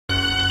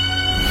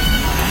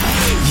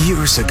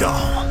years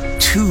ago,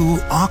 two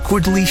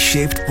awkwardly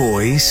shaped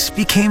boys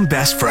became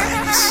best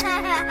friends.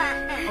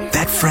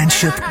 That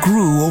friendship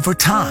grew over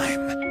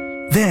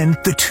time. Then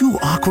the two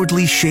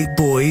awkwardly shaped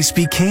boys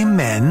became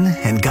men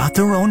and got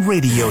their own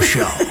radio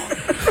show.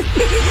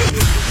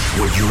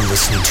 What you're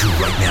listening to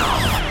right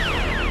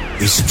now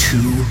is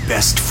two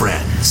best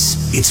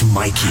friends. It's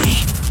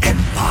Mikey and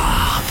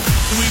Bob.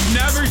 We've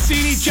never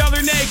seen each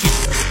other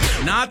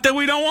naked. Not that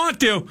we don't want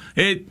to.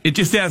 It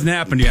just hasn't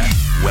happened yet.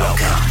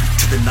 Welcome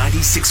to the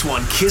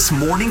 96.1 KISS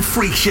Morning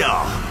Freak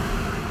Show.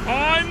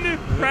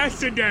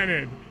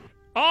 Unprecedented.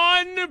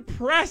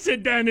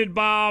 Unprecedented,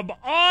 Bob.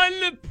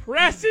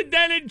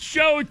 Unprecedented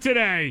show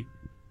today.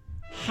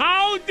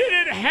 How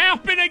did it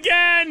happen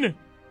again?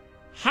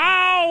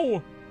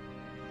 How?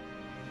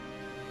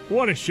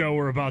 What a show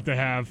we're about to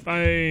have.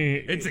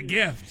 It's a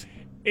gift.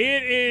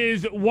 It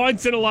is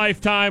once in a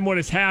lifetime what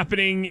is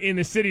happening in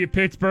the city of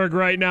Pittsburgh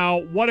right now.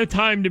 What a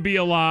time to be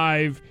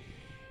alive.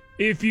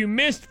 If you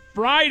missed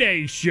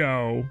Friday's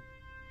show,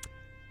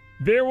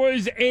 there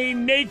was a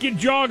naked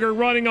jogger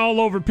running all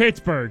over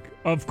Pittsburgh.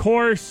 Of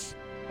course,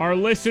 our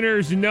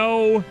listeners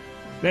know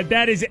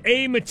that is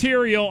a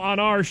material on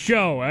our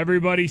show.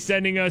 Everybody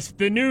sending us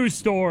the news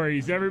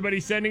stories. Everybody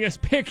sending us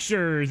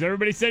pictures.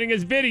 Everybody sending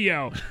us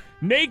video.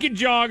 Naked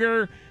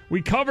jogger.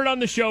 We covered on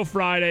the show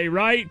Friday,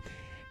 right?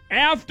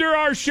 After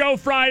our show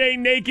Friday,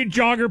 Naked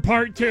Jogger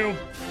Part 2.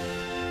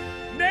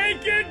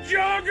 Naked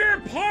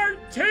Jogger Part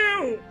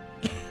 2!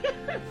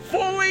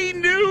 Fully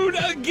nude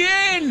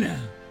again!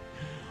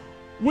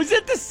 Was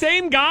it the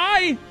same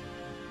guy?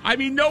 I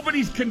mean,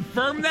 nobody's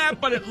confirmed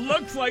that, but it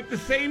looks like the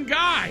same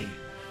guy.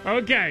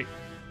 Okay.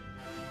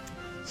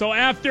 So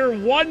after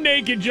one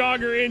naked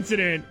jogger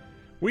incident,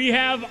 we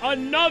have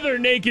another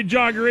naked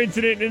jogger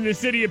incident in the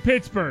city of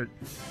Pittsburgh.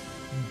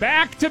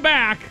 Back to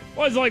back.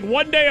 Was like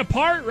 1 day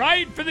apart,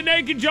 right, for the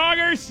naked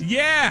joggers?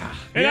 Yeah.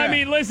 And I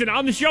mean, listen,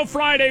 on the show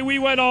Friday, we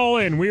went all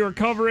in. We were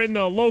covering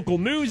the local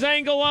news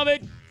angle of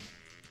it.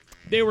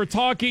 They were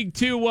talking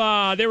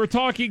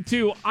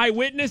to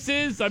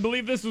eyewitnesses. I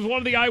believe this was one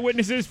of the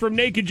eyewitnesses from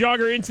Naked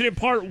Jogger Incident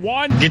Part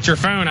 1. Get your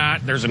phone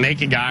out. There's a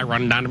naked guy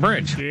running down the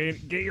bridge.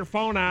 Get your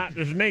phone out.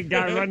 There's a naked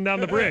guy running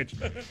down the bridge.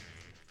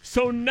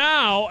 So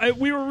now,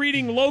 we were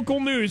reading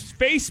local news,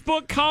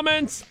 Facebook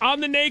comments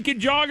on the naked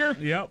jogger.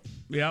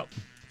 Yep.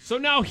 So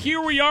now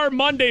here we are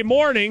Monday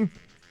morning,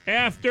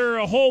 after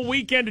a whole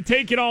weekend to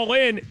take it all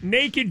in,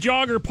 Naked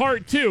Jogger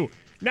Part 2.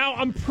 Now,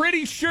 I'm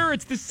pretty sure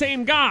it's the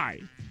same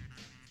guy.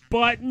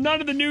 But none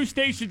of the news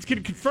stations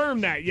can confirm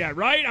that yet,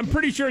 right? I'm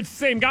pretty sure it's the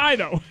same guy,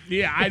 though.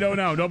 Yeah, I don't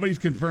know. Nobody's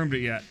confirmed it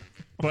yet.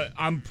 But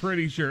I'm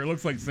pretty sure. It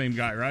looks like the same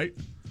guy, right?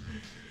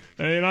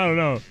 I mean, I don't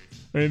know.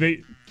 I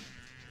mean,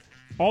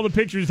 all the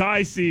pictures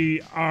I see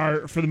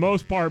are, for the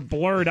most part,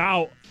 blurred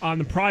out on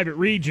the private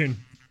region.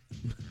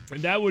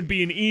 And that would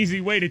be an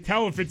easy way to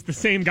tell if it's the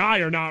same guy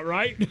or not,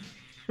 right?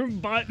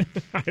 But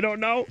I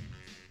don't know.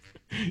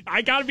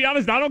 I got to be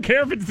honest, I don't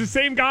care if it's the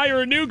same guy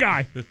or a new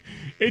guy.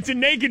 It's a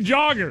naked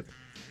jogger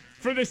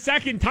for the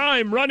second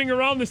time running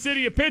around the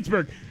city of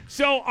Pittsburgh.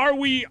 So are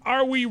we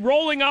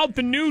rolling out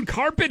the nude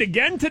carpet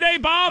again today,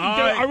 Bob?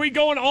 Are we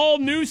going all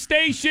news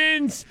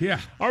stations? Yeah.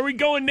 Are we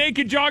going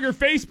Naked Jogger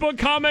Facebook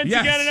comments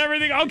again and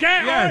everything? Okay.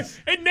 Yes.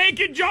 All right. And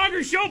Naked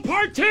Jogger Show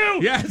Part 2.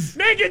 Yes.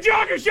 Naked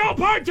Jogger Show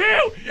Part 2.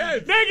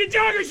 Yes. Naked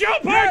Jogger Show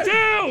Part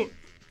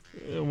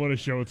 2. What a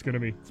show it's going to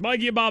be. It's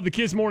Mikey and Bob, the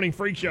KISS Morning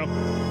Freak Show.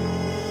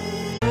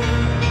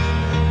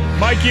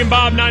 Mikey and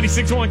Bob,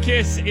 96.1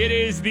 KISS. It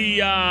is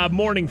the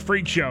Morning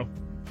Freak Show.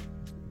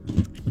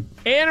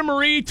 Anna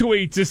Marie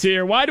tweets us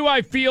here. Why do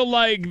I feel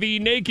like the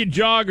naked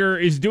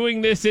jogger is doing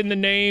this in the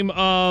name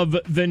of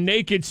the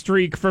naked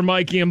streak for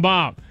Mikey and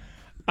Bob?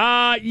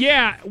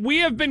 Yeah, we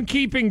have been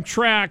keeping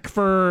track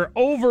for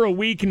over a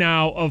week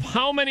now of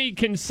how many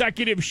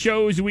consecutive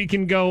shows we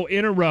can go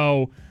in a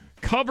row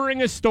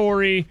covering a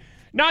story,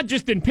 not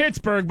just in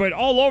Pittsburgh, but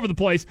all over the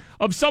place,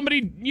 of somebody,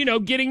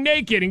 getting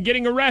naked and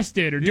getting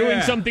arrested or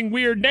doing something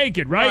weird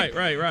naked, right?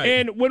 Right.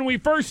 And when we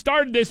first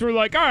started this, we were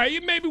like, all right,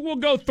 maybe we'll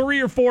go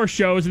 3 or 4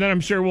 shows, and then I'm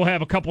sure we'll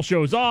have a couple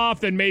shows off,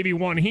 then maybe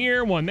one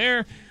here, one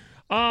there.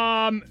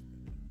 Counting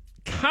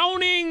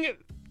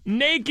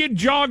Naked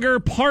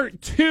Jogger Part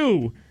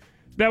 2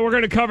 that we're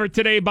going to cover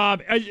today,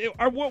 Bob.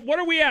 What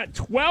are we at,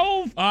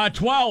 12?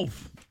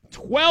 12.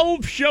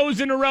 12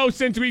 shows in a row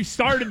since we've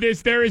started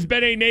this. There has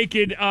been a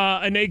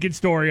naked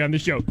story on the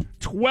show.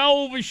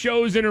 12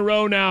 shows in a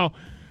row now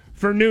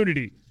for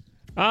nudity.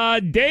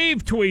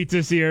 Dave tweets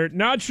us here.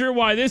 Not sure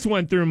why this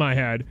went through my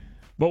head,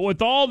 but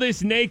with all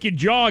this naked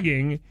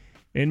jogging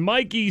and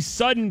Mikey's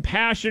sudden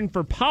passion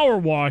for power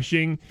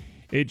washing,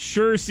 it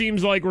sure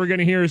seems like we're going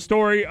to hear a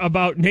story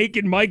about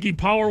naked Mikey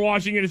power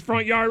washing in his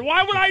front yard.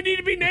 Why would I need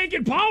to be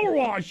naked power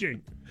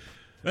washing?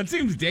 That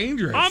seems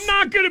dangerous. I'm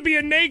not going to be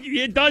a naked...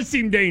 It does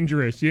seem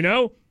dangerous,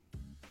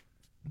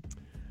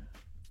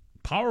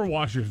 Power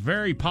wash is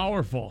very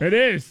powerful. It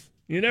is.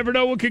 You never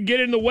know what could get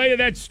in the way of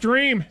that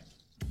stream.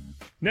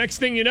 Next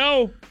thing you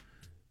know,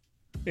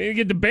 you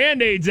get the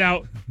Band-Aids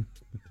out.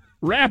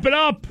 Wrap it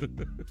up.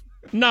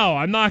 No,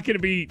 I'm not going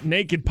to be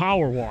naked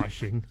power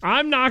washing.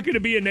 I'm not going to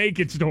be a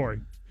naked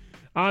story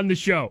on the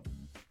show.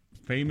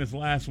 Famous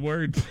last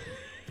words.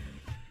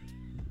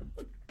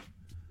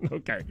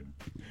 Okay.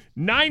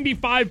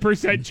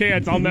 95%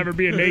 chance I'll never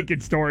be a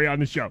naked story on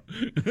the show.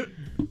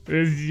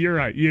 You're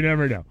right. You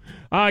never know.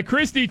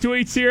 Christy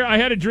tweets here, I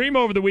had a dream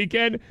over the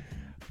weekend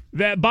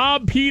that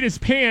Bob peed his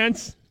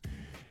pants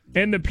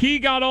and the pee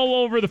got all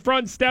over the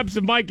front steps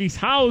of Mikey's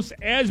house.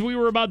 As we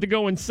were about to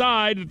go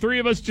inside, the three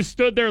of us just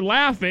stood there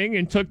laughing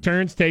and took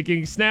turns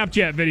taking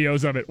Snapchat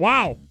videos of it.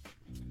 Wow.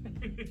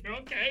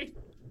 Okay.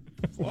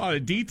 A lot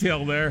of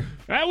detail there.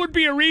 That would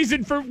be a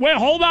reason for... Wait,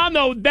 hold on,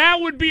 though.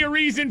 That would be a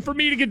reason for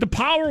me to get the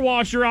power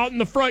washer out in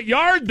the front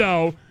yard,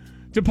 though,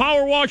 to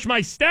power wash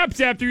my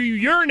steps after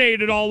you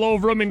urinated all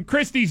over them in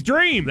Christy's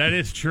dream. That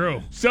is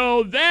true.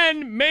 So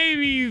then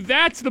maybe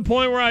that's the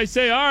point where I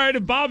say, all right,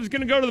 if Bob's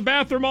going to go to the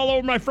bathroom all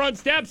over my front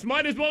steps,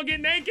 might as well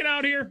get naked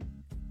out here.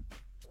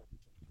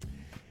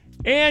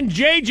 And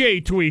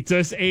JJ tweets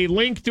us a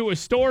link to a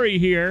story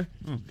here.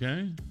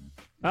 Okay.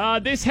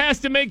 This has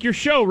to make your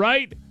show,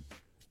 right?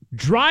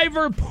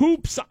 Driver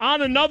poops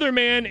on another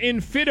man in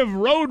fit of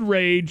road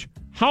rage.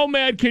 How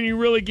mad can you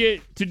really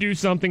get to do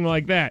something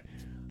like that?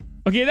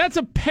 Okay, that's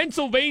a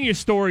Pennsylvania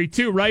story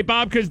too, right,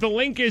 Bob? Because the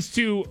link is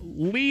to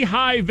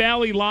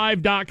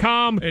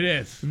LehighValleyLive.com. It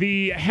is.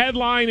 The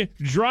headline,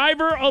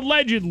 driver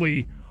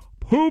allegedly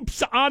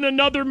poops on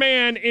another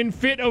man in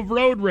fit of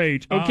road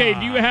rage. Okay,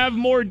 do you have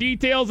more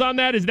details on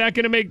that? Is that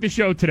going to make the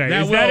show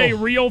today? Is that a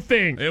real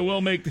thing? It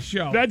will make the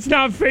show. That's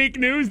not fake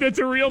news. That's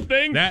a real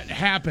thing? That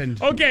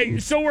happened. Okay,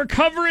 so we're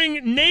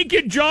covering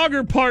Naked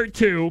Jogger Part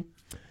 2.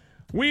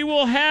 We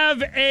will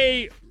have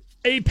a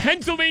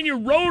Pennsylvania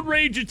road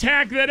rage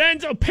attack that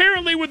ends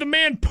apparently with a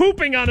man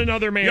pooping on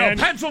another man. Yo,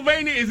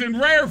 Pennsylvania is in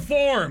rare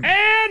form.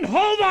 And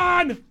hold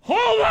on.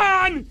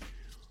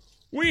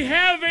 We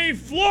have a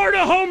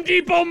Florida Home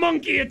Depot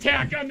monkey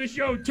attack on the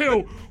show,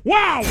 too.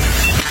 Wow.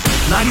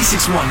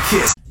 96.1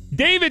 Kiss.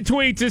 David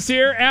tweets us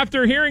here,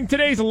 after hearing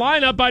today's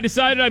lineup, I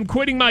decided I'm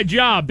quitting my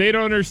job. They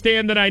don't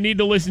understand that I need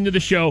to listen to the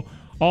show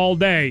all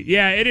day.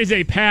 Yeah, it is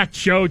a packed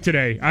show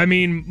today. I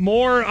mean,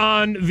 more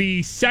on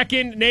the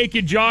second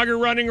naked jogger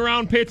running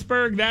around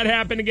Pittsburgh. That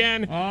happened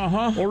again.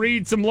 We'll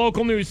read some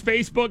local news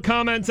Facebook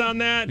comments on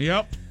that.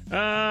 Yep.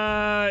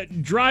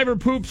 Driver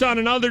poops on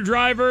another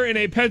driver in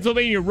a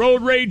Pennsylvania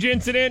road rage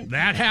incident.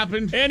 That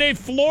happened. And a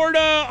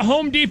Florida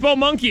Home Depot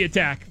monkey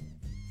attack.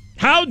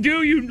 How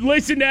do you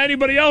listen to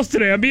anybody else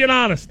today? I'm being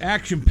honest.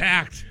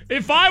 Action-packed.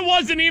 If I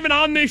wasn't even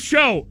on this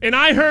show and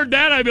I heard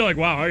that, I'd be like,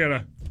 wow, I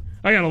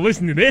gotta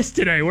listen to this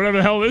today, whatever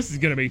the hell this is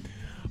gonna be.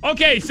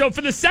 Okay, so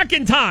for the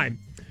second time,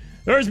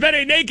 there's been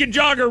a naked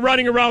jogger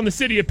running around the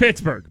city of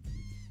Pittsburgh.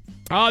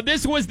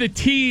 This was the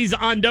tease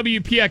on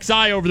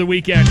WPXI over the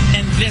weekend.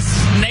 And this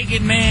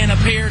naked man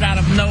appeared out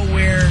of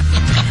nowhere.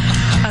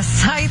 A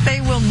sight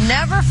they will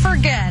never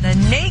forget. A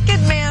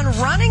naked man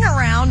running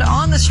around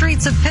on the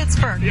streets of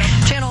Pittsburgh. Yep.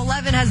 Channel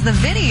 11 has the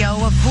video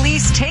of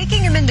police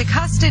taking him into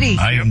custody.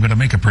 I am going to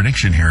make a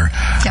prediction here.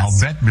 Yes. I'll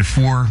bet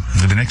before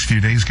the next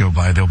few days go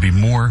by, there'll be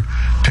more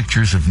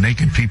pictures of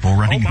naked people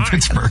running in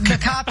Pittsburgh. The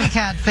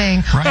copycat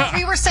thing. Right. But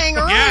we were saying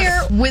earlier,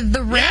 Yes. with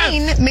the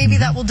rain, maybe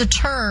that will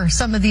deter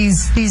some of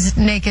these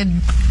naked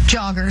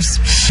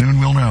joggers. Soon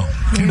we'll know.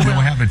 We'll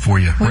have it for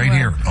you right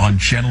here on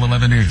Channel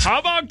 11 News. How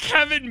about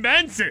Kevin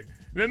Benson?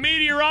 The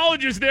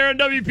meteorologist there on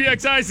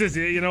WPXI says,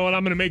 you know what,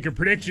 I'm going to make a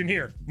prediction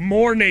here.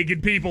 More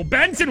naked people.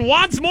 Benson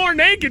wants more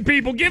naked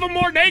people. Give him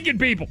more naked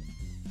people.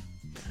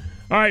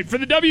 All right, for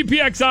the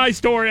WPXI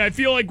story, I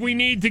feel like we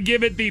need to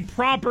give it the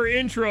proper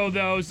intro,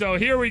 though, so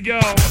here we go.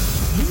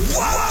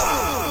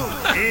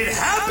 Whoa! It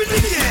happened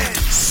again.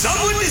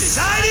 Someone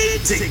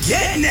decided to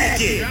get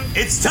naked.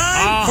 It's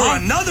time for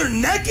another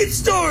naked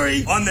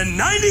story on the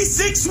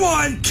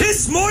 96.1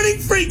 Kiss Morning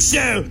Freak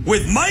Show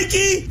with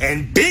Mikey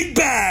and Big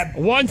Bab.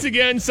 Once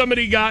again,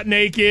 somebody got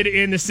naked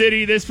in the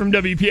city. This from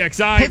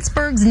WPXI.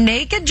 Pittsburgh's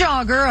naked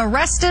jogger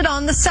arrested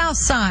on the south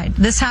side.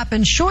 This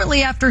happened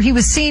shortly after he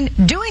was seen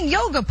doing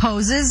yoga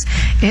poses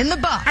in the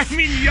Buff. I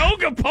mean,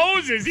 yoga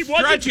poses.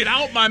 Stretch it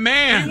out, my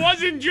man. He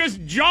wasn't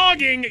just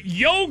jogging,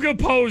 yoga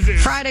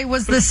poses. Friday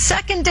was the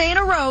second day in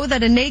a row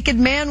that a naked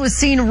man was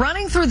seen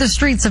running through the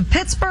streets of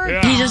Pittsburgh.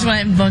 Yeah. He just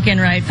went booking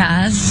right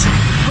past.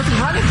 Was he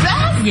running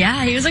fast?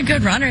 Yeah, he was a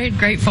good runner. He had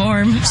great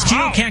form.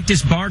 Steel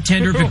Cactus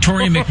bartender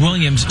Victoria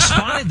McWilliams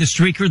spotted the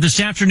streaker this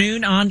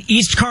afternoon on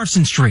East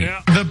Carson Street.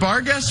 Yeah. The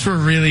bar guests were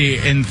really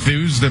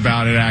enthused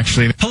about it,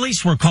 actually.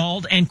 Police were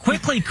called and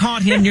quickly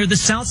caught him near the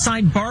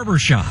Southside Barber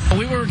Shop.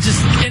 We were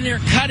just in there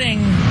cutting,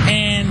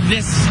 and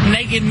this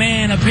naked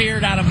man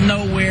appeared out of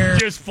nowhere.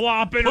 Just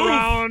flopping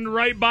around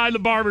right by the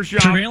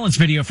barbershop. Surveillance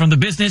video from the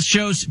business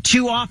shows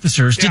two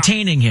officers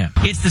detaining him.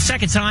 It's the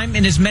second time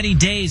in as many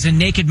days a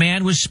naked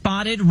man was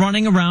spotted spotted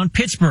running around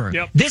Pittsburgh.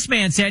 Yep. This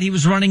man said he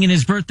was running in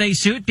his birthday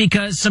suit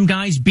because some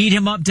guys beat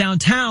him up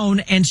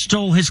downtown and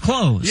stole his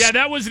clothes. Yeah,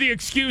 that was the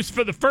excuse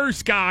for the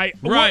first guy.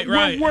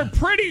 Right. We're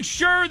pretty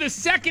sure the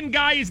second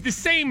guy is the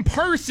same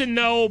person,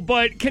 though,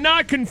 but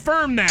cannot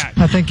confirm that.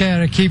 I think they ought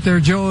to keep their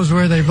jewels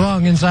where they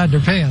belong, inside their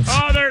pants.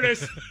 Oh, there it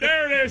is.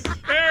 There it is.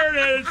 There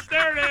it is.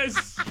 There it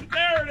is.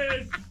 There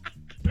it is.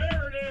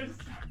 There it is.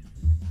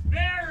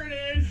 There it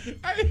is.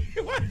 There it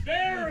is. What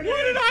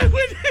did I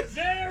witness?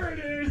 There it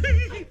is.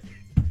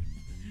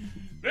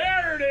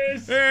 There it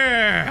is.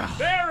 Yeah.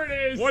 There it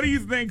is. What do you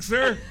think,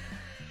 sir?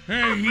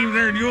 Hey, keep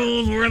their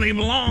jewels where they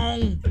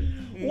belong.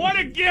 What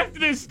a gift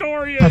this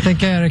story is. I think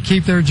they ought to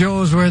keep their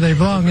jewels where they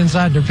belong,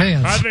 inside their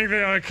pants. I think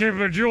they ought to keep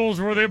their jewels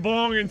where they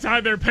belong,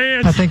 inside their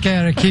pants. I think they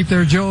ought to keep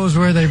their jewels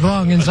where they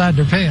belong, inside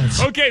their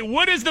pants. Okay,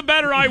 what is the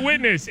better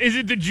eyewitness? Is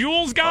it the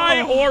Jules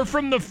guy, or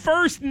from the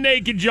first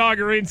naked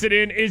jogger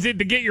incident, is it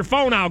the get your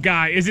phone out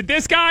guy? Is it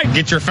this guy?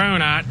 Get your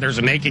phone out. There's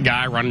a naked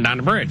guy running down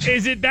the bridge.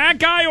 Is it that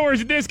guy, or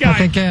is it this guy? I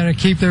think they ought to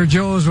keep their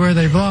jewels where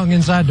they belong,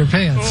 inside their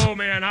pants. Oh,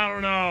 man, I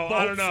don't know.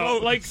 I don't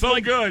know. So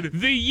good.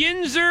 The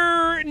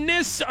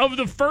Yinzer-ness of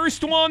the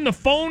first one, the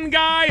phone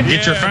guy.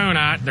 Get your phone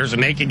out. There's a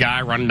naked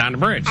guy running down the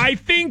bridge. I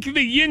think the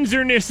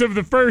Yinzer-ness of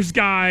the first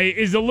guy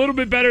is a little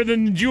bit better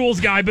than the Jules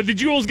guy, but the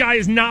Jules guy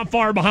is not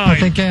far behind. I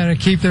think they ought to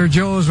keep their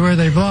jewels where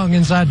they belong,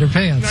 inside their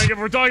pants. Like, if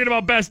we're talking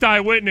about best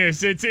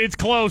eyewitness, it's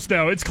close,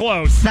 though. It's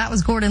close. That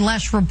was Gordon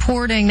Lesh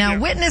reporting. Now,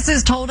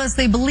 witnesses told us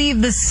they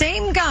believe the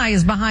same guy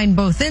is behind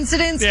both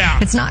incidents. Yeah.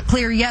 It's not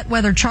clear yet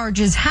whether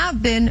charges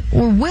have been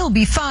or will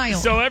be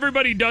filed. So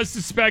everybody does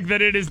suspect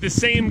that it is the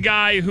same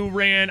guy who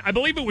ran, I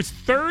believe it was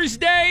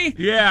Thursday?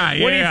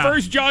 Yeah. When he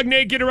first jogged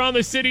naked around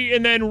the city,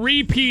 and then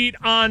repeat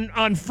on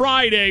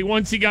Friday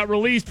once he got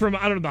released from,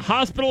 I don't know, the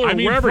hospital or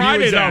wherever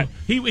Friday,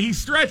 he was at. He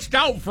stretched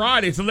out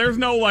Friday, so there's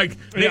no,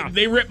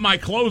 they ripped my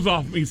clothes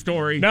off me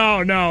story.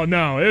 No.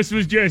 This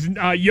was just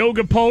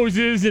yoga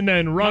poses and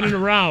then running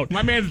around.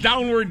 My man's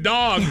downward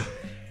dog.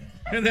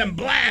 And then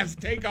blast,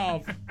 take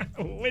off.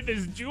 With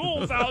his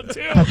jewels out,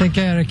 too. I think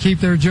they ought to keep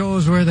their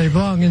jewels where they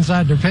belong,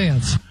 inside their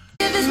pants.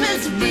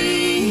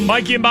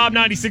 Mikey and Bob,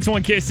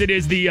 96.1 KISS. It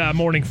is the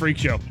Morning Freak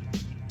Show.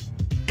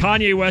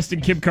 Kanye West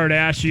and Kim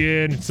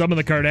Kardashian, some of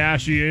the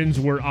Kardashians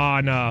were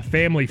on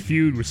Family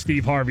Feud with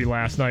Steve Harvey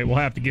last night. We'll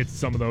have to get to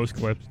some of those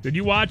clips. Did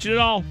you watch it at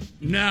all?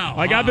 No.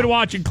 I've been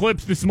watching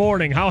clips this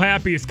morning. How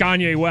happy is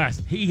Kanye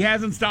West? He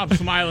hasn't stopped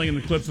smiling in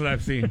the clips that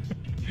I've seen.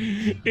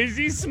 Is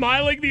he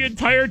smiling the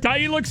entire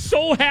time? He looks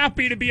so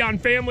happy to be on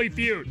Family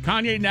Feud.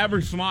 Kanye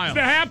never smiles. It's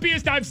the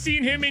happiest I've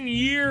seen him in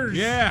years.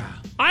 Yeah.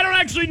 I don't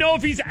actually know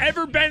if he's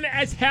ever been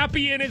as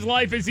happy in his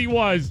life as he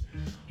was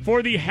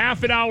for the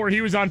half an hour he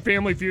was on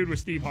Family Feud with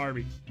Steve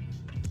Harvey.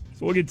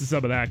 So we'll get to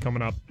some of that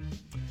coming up.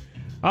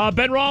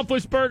 Ben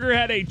Roethlisberger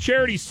had a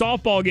charity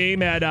softball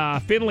game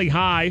at Findlay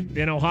High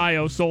in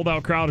Ohio. Sold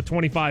out crowd of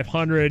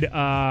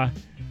 2,500.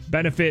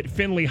 Benefit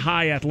Findlay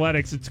High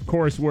Athletics. It's, of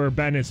course, where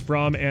Ben is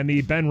from. And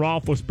the Ben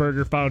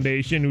Roethlisberger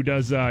Foundation, who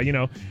does,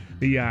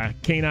 the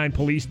canine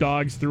police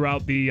dogs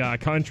throughout the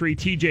country.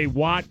 TJ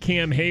Watt,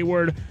 Cam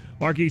Hayward,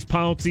 Marquise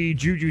Pouncey,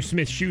 Juju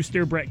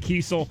Smith-Schuster, Brett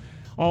Kiesel,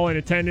 all in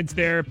attendance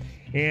there.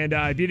 And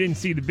if you didn't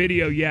see the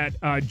video yet,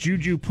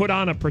 Juju put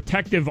on a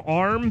protective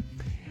arm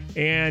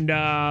and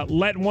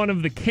let one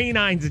of the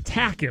canines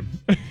attack him.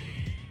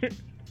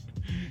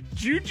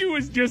 Juju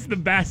is just the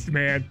best,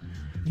 man.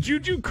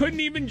 Juju couldn't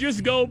even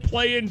just go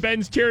play in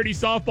Ben's charity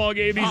softball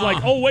game. He's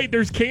like, oh, wait,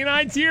 there's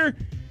canines here?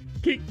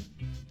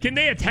 Can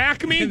they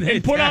attack me?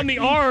 And put on the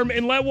arm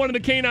and let one of the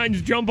canines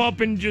jump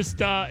up and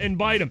just and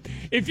bite him.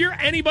 If you're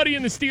anybody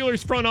in the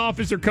Steelers front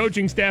office or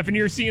coaching staff and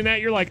you're seeing that,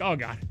 you're like, oh,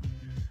 God.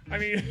 I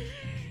mean,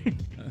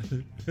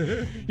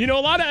 a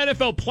lot of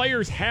NFL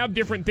players have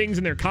different things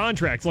in their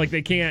contracts. Like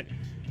they can't,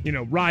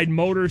 ride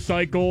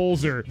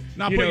motorcycles or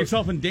not put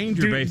yourself in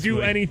danger, basically. Do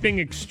anything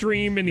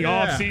extreme in the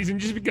offseason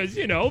just because,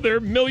 they're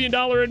 $1 million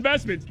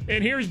investments.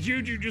 And here's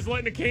Juju just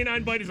letting a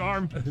canine bite his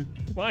arm.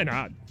 Why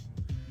not?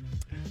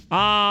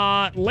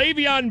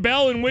 Le'Veon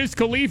Bell and Wiz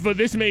Khalifa.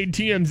 This made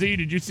TMZ.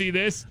 Did you see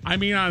this? I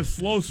mean, on a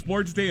slow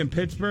sports day in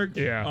Pittsburgh?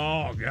 Yeah.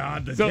 Oh,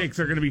 God. The takes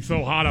are going to be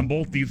so hot on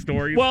both these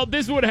stories. Well,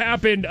 this would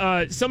happen.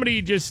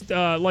 Somebody just,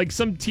 like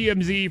some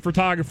TMZ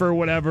photographer or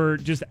whatever,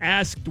 just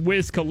asked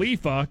Wiz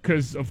Khalifa,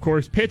 because, of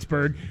course,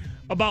 Pittsburgh,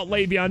 about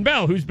Le'Veon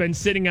Bell, who's been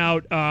sitting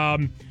out,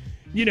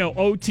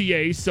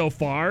 OTA so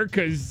far,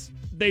 because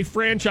they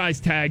franchise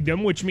tagged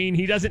him, which means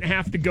he doesn't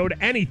have to go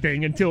to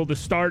anything until the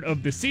start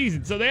of the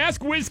season. So they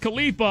asked Wiz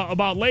Khalifa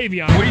about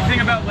Le'Veon. What do you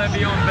think about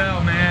Le'Veon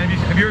Bell, man?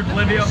 Have you heard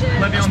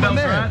Le'Veon Bell's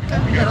rap?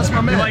 Yeah, that's my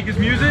man. You like his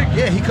music?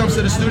 Yeah, he comes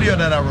to the studio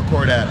that I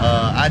record at,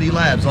 ID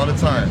Labs, all the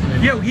time.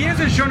 Yo, he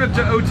hasn't shown up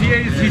to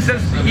OTAs. He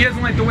says he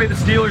doesn't like the way the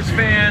Steelers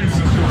fans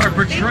are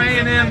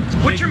portraying him.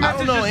 What's your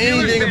message to Steelers fans? I don't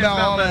know anything about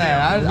all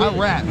that. I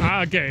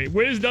rap. Okay,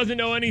 Wiz doesn't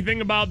know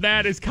anything about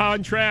that, his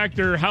contract,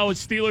 or how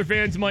Steeler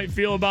fans might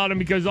feel about him,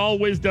 because all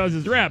Wiz does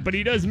is rap. But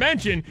he does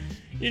mention,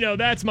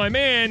 that's my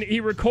man. He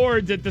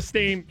records at the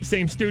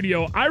same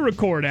studio I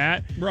record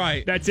at.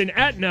 Right. That's in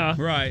Etna.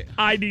 Right.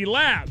 ID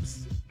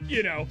Labs.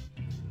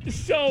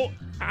 So,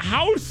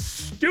 how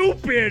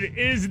stupid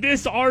is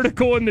this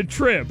article in the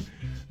Trib?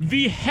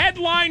 The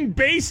headline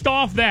based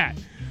off that: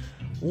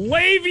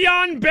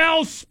 Le'Veon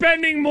Bell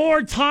spending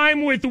more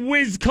time with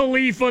Wiz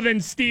Khalifa than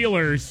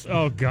Steelers.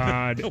 Oh,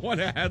 God. What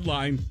a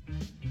headline.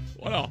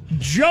 What a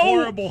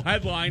horrible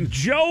headline.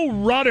 Joe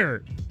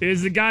Rutter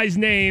is the guy's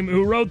name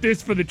who wrote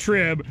this for the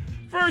Trib.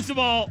 First of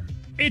all,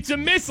 it's a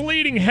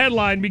misleading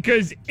headline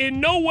because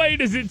in no way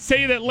does it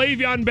say that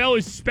Le'Veon Bell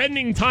is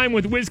spending time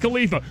with Wiz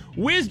Khalifa.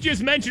 Wiz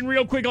just mentioned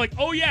real quick, like,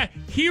 oh yeah,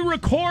 he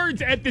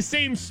records at the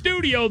same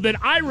studio that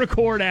I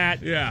record at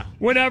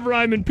whenever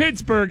I'm in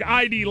Pittsburgh,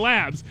 ID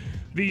Labs.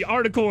 The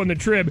article in the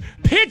Trib: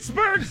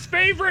 Pittsburgh's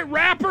favorite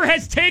rapper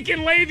has taken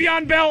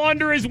Le'Veon Bell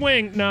under his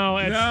wing.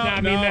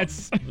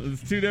 That's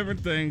it's two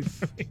different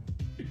things.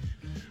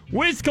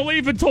 Wiz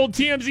Khalifa told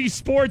TMZ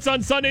Sports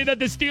on Sunday that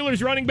the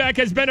Steelers running back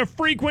has been a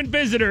frequent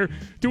visitor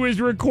to his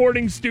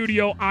recording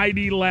studio,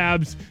 ID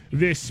Labs,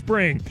 this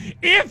spring.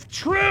 If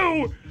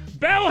true,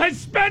 Bell has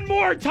spent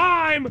more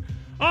time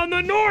on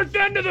the north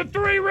end of the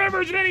Three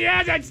Rivers than he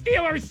has at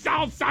Steelers'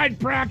 Southside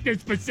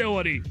practice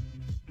facility.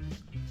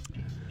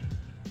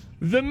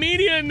 The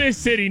media in this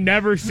city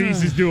never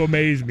ceases to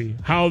amaze me.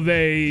 How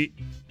they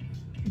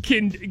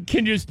can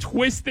just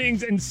twist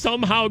things and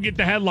somehow get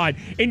the headline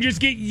and just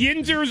get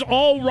Yinzers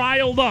all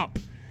riled up.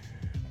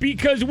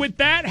 Because with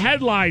that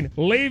headline,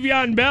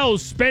 Le'Veon Bell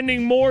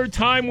spending more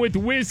time with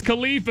Wiz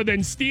Khalifa than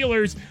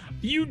Steelers,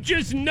 you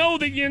just know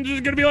that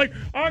Yinzers going to be like,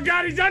 oh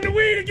God, he's on the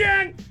weed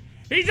again.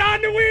 He's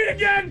on the weed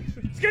again.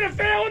 He's going to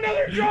fail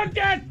another drug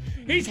test.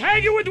 He's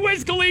hanging with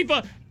Wiz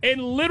Khalifa. And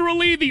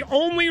literally the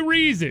only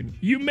reason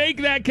you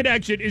make that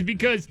connection is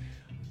because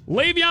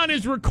Le'Veon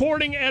is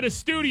recording at a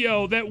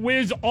studio that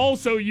Wiz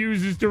also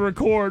uses to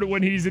record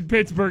when he's in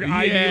Pittsburgh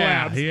ID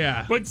Labs.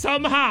 Yeah. But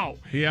somehow,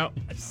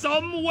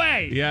 some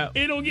way,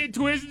 it'll get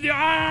twisted.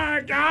 Ah,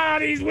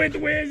 God, he's with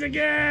Wiz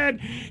again.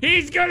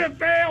 He's going to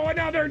fail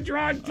another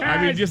drug test.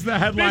 I mean, just the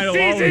headline alone.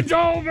 The season's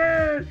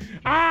over.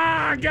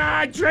 Ah,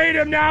 God, trade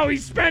him now.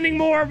 He's spending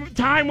more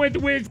time with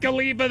Wiz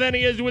Khalifa than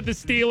he is with the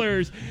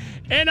Steelers.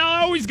 And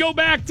I always go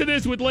back to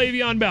this with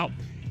Le'Veon Bell.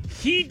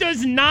 He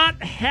does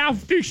not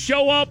have to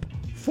show up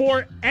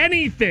for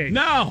anything.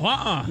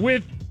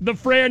 With the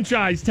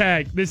franchise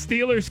tag. The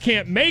Steelers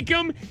can't make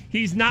him.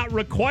 He's not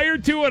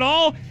required to at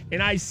all.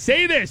 And I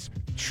say this: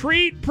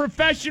 treat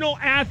professional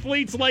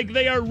athletes like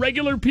they are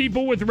regular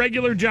people with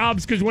regular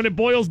jobs, because when it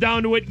boils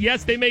down to it,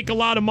 yes, they make a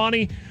lot of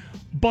money,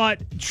 but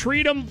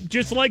treat them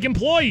just like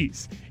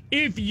employees.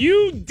 If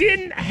you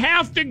didn't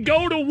have to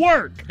go to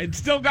work and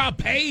still got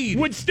paid,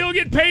 would still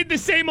get paid the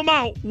same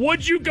amount,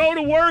 would you go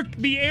to work?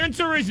 The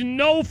answer is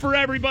no for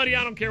everybody.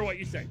 I don't care what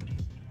you say.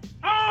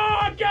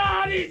 Oh,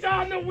 God, he's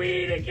on the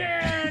weed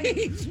again.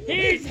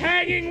 He's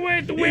hanging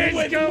with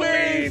Wiz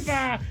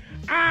Khalifa.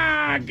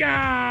 Ah,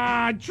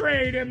 God,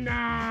 trade him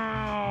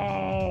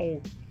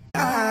now.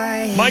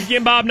 Mikey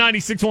and Bob,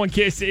 96.1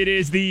 KISS. It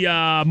is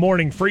the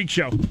Morning Freak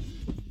Show.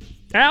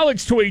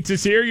 Alex tweets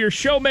us here: your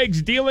show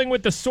makes dealing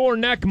with the sore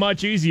neck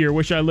much easier.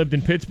 Wish I lived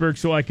in Pittsburgh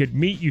so I could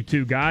meet you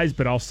two guys,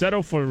 but I'll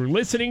settle for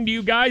listening to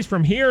you guys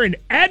from here in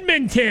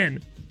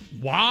Edmonton.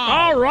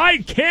 Wow. All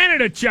right,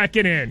 Canada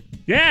checking in.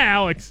 Yeah,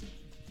 Alex.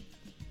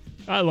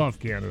 I love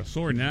Canada.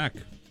 Sore neck.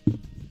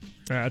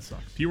 That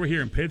sucks. If you were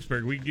here in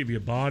Pittsburgh, we could give you a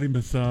body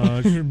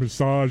massage.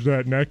 Massage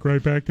that neck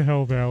right back to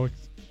health,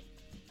 Alex.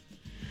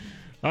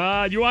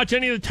 Did you watch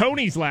any of the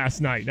Tonys last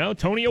night? No?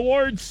 Tony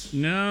Awards?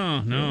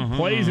 No.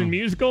 Plays and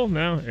musical?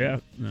 No? Yeah.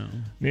 No.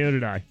 Neither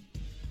did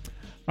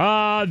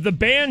I. The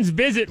Band's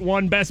Visit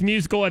won Best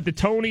Musical at the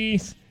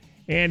Tonys,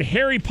 and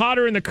Harry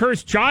Potter and the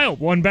Cursed Child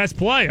won Best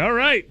Play. All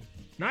right.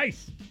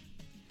 Nice.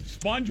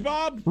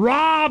 SpongeBob?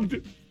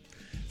 Robbed!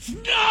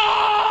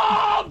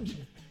 Snubbed!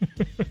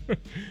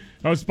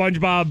 Oh,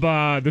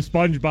 SpongeBob, the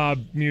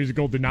SpongeBob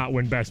musical did not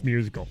win Best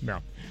Musical. No.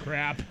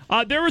 Crap.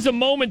 There was a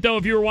moment, though,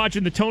 if you were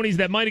watching the Tonys,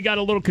 that might have got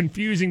a little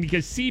confusing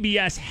because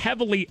CBS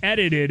heavily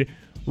edited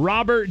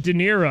Robert De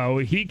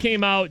Niro. He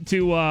came out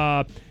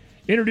to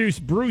introduce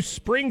Bruce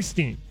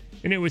Springsteen,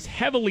 and it was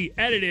heavily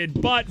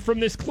edited. But from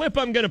this clip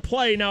I'm going to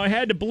play, now I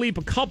had to bleep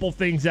a couple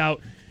things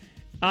out.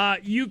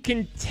 You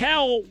can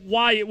tell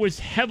why it was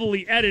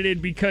heavily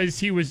edited because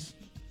he was,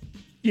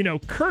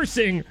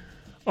 cursing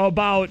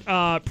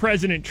about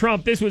President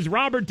Trump. This was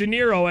Robert De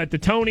Niro at the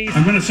Tonys.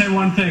 I'm going to say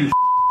one thing.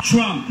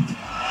 Trump.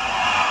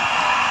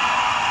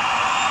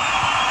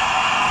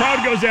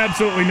 Crowd goes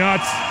absolutely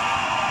nuts.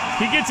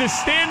 He gets a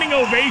standing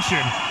ovation.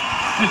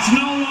 It's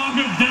no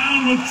longer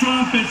down with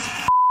Trump. It's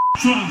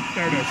Trump.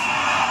 There it is.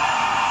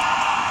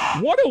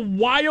 What a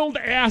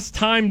wild-ass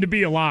time to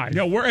be alive.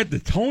 Yeah, we're at the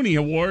Tony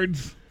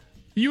Awards.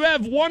 You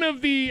have one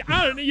of the,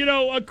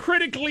 a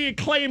critically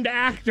acclaimed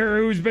actor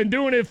who's been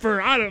doing it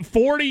for,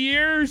 40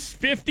 years,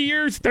 50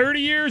 years, 30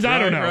 years, I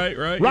don't know.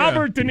 Right.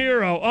 Robert De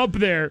Niro up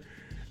there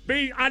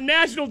on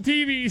national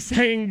TV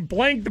saying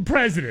blank the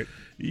president.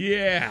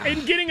 Yeah.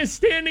 And getting a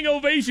standing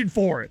ovation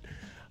for it.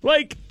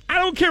 Like, I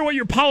don't care what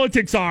your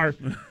politics are.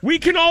 We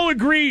can all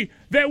agree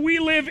that we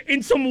live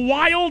in some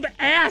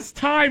wild-ass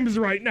times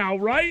right now,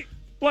 right?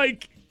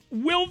 Like,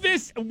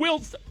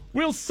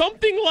 Will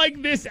something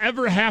like this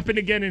ever happen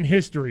again in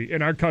history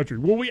in our country?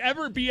 Will we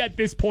ever be at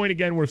this point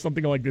again where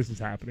something like this is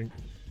happening?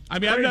 I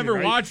mean, I've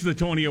never watched the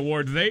Tony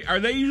Awards. Are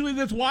they usually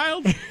this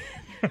wild?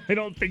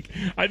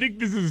 I think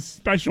this is a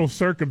special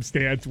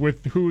circumstance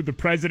with who the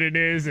president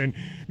is and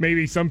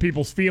maybe some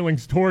people's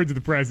feelings towards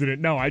the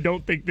president. No, I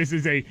don't think this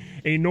is a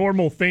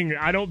normal thing.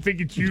 I don't think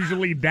it's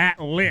usually that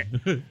lit.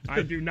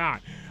 I do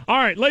not. All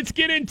right, let's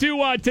get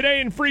into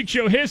Today in Freak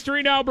Show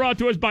history now, brought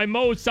to us by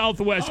Moe's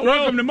Southwest Grill.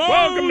 Welcome to Moe's.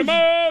 Welcome to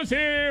Moe's.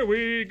 Here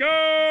we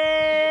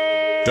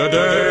go.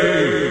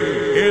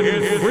 Today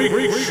in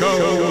Freak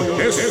Show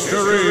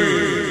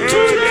history.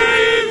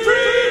 Today in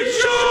Freak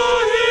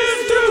Show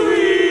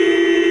history.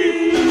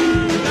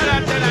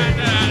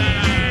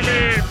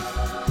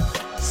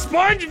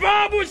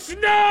 SpongeBob was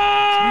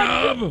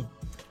snubbed.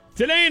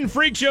 Today in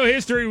Freak Show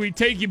history, we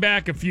take you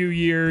back a few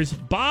years.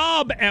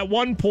 Bob, at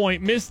one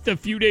point, missed a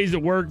few days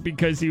at work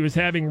because he was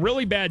having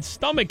really bad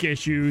stomach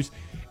issues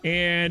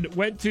and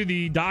went to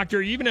the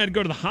doctor. He even had to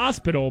go to the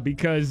hospital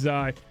because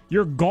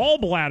your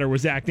gallbladder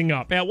was acting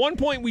up. At one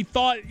point, we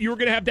thought you were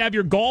going to have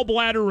your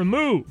gallbladder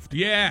removed.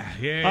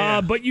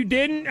 Yeah. But you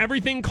didn't.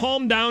 Everything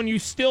calmed down. You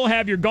still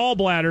have your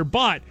gallbladder.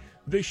 But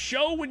the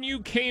show when you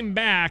came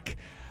back...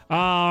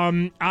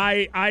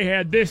 I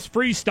had this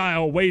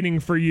freestyle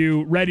waiting for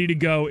you, ready to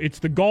go. It's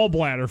the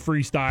gallbladder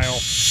freestyle.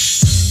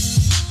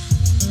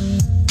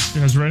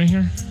 You guys ready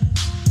here?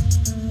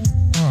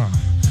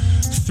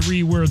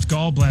 3 words,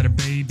 gallbladder,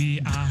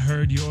 baby. I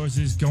heard yours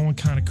is going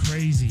kind of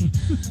crazy.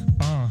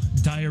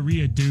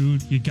 Diarrhea,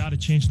 dude. You gotta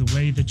change the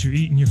way that you're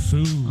eating your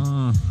food.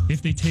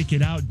 If they take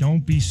it out,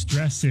 don't be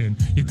stressing.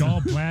 Your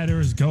gallbladder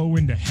is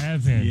going to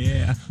heaven.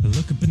 Yeah.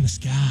 Look up in the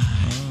sky.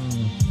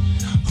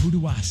 Who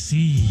do I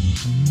see?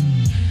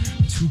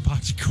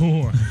 Tupac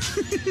Shakur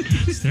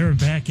staring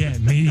back at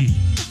me.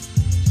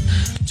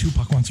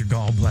 Tupac wants your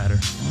gallbladder.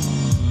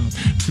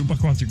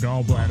 Tupac wants your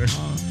gallbladder.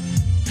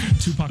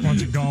 Tupac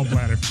wants your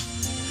gallbladder.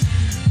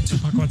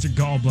 Tupac wants your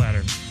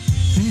gallbladder.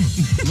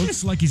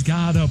 Looks like he's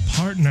got a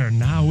partner.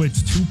 Now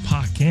it's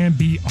Tupac and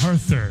B.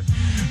 Arthur.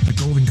 The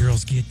Golden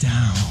Girls get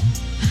down.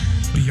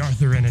 B.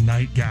 Arthur in a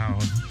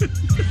nightgown.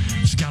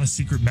 She's got a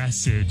secret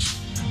message.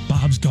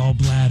 Bob's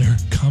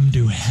gallbladder, come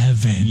to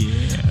heaven.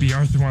 Yeah. B.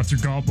 Arthur wants your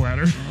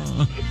gallbladder.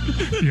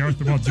 B.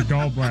 Arthur wants your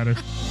gallbladder.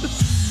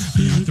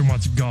 B. Arthur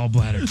wants your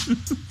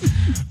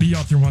gallbladder. B.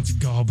 Arthur wants your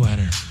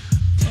gallbladder.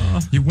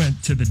 You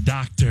went to the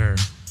doctor.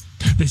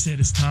 They said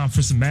it's time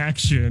for some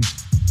action.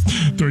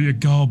 Throw your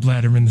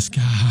gallbladder in the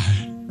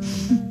sky.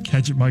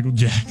 Catch it, Michael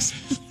Jackson.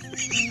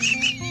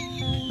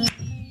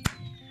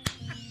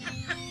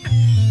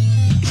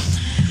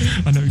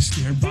 I know you're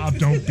scared, Bob.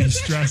 Don't be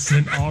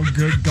stressing. All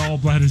good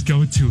gallbladders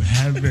go to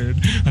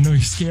heaven. I know you're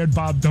scared,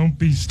 Bob. Don't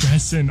be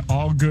stressing.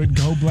 All good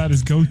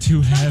gallbladders go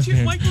to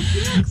heaven.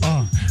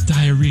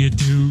 Diarrhea,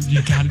 dude.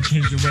 You gotta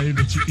change the way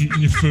that you're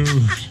eating your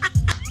food.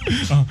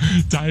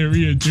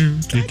 Diarrhea,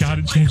 dude. You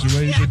gotta change the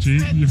way that you're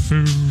eating your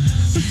food.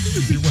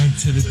 You went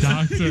to the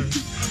doctor.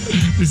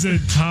 They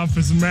said time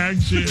for some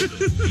action.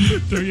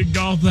 Throw your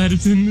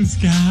gallbladders in the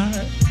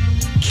sky.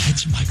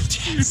 Catch Michael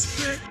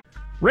Jackson.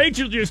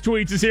 Rachel just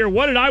tweets us here.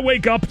 What did I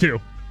wake up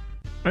to?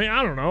 I mean,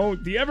 I don't know.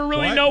 Do you ever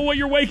really know what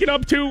you're waking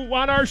up to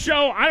on our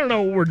show? I don't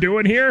know what we're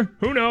doing here.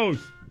 Who knows?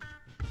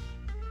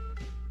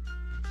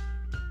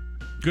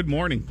 Good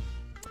morning.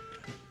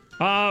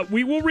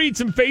 We will read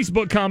some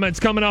Facebook comments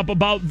coming up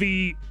about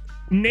the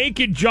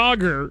naked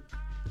jogger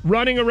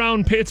running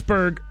around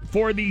Pittsburgh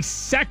for the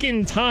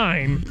second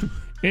time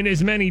in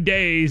as many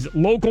days.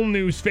 Local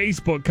news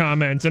Facebook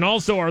comments. And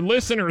also our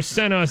listeners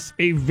sent us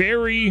a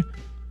very...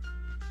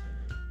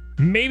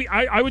 maybe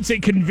I would say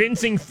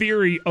convincing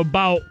theory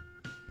about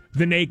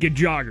the naked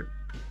jogger.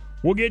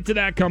 We'll get to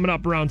that coming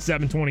up around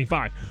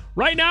 7:25.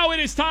 Right now it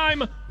is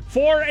time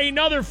for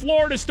another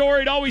Florida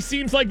story. It always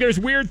seems like there's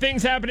weird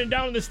things happening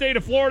down in the state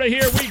of Florida.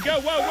 Here we go.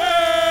 Whoa,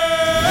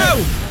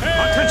 whoa!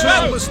 Hey, attention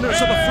all listeners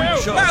of the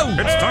Freak Show.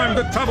 It's time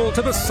to travel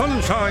to the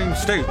Sunshine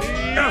State.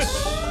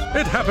 Yes!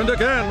 It happened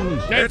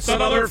again. It's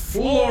another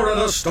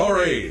Florida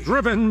story.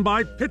 Driven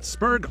by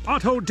Pittsburgh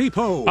Auto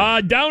Depot.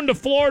 Down to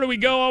Florida we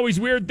go. Always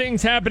weird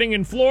things happening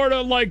in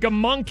Florida, like a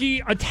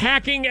monkey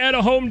attacking at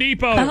a Home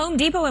Depot. A Home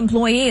Depot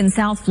employee in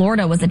South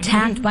Florida was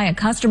attacked by a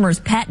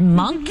customer's pet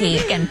monkey,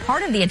 and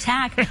part of the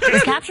attack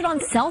was captured on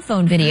cell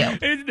phone video.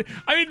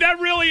 I mean, that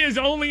really is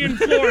only in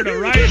Florida,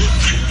 right?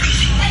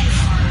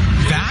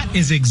 That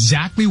is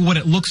exactly what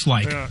it looks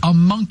like. Yeah. A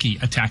monkey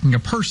attacking a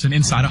person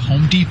inside a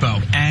Home Depot.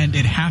 And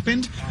it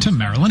happened to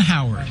Marilyn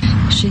Howard.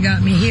 She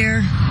got me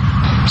here.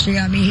 She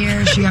got me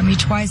here. She got me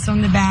twice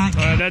on the back.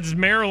 That's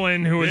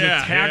Marilyn, who was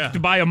attacked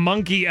by a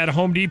monkey at a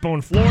Home Depot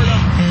in Florida.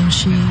 And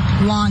she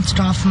launched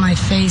off my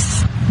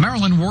face.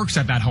 Marilyn works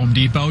at that Home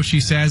Depot.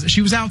 She says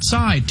she was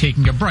outside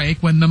taking a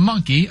break when the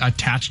monkey,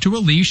 attached to a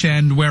leash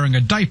and wearing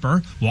a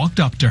diaper, walked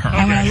up to her.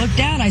 And when I looked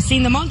down, I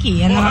seen the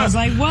monkey. And then I was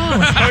like,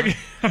 whoa. Okay.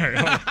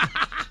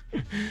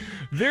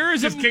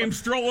 came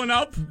strolling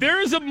up.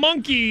 There is a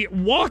monkey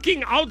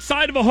walking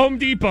outside of a Home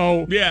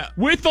Depot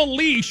with a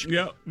leash.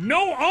 Yeah.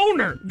 No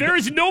owner. There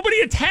is nobody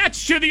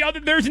attached to the other.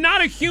 There's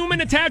not a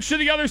human attached to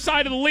the other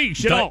side of the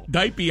leash at all.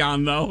 Diaper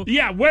on, though.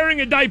 Yeah,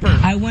 wearing a diaper.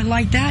 I went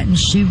like that, and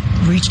she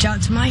reached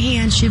out to my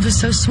hand. She was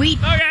so sweet.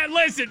 Okay,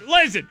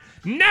 listen.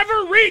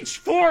 Never reach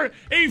for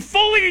a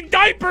fully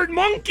diapered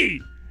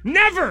monkey.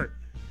 Never.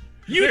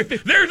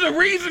 There's a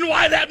reason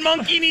why that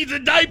monkey needs a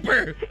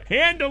diaper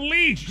and a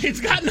leash. It's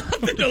got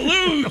nothing to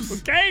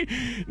lose. Okay?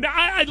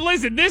 Now,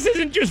 listen, this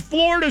isn't just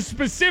Florida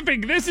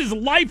specific. This is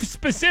life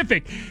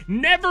specific.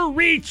 Never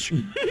reach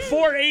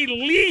for a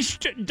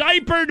leashed,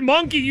 diapered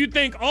monkey. You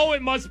think, oh,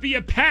 it must be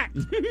a pet.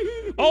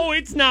 Oh,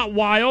 it's not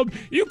wild.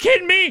 You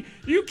kidding me?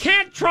 You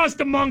can't trust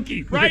a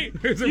monkey, right?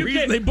 There's a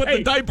reason they put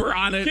the diaper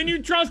on it. Can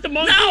you trust a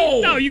monkey?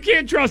 No, you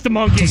can't trust a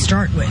monkey. To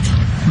start with.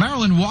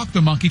 Marilyn walked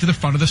the monkey to the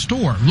front of the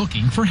store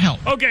looking for help.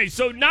 Okay,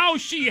 so now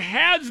she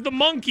has the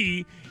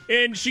monkey,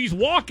 and she's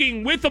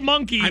walking with the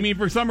monkey. I mean,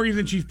 for some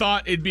reason, she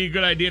thought it'd be a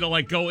good idea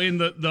to, go in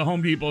the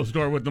Home Depot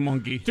store with the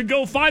monkey. To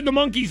go find the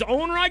monkey's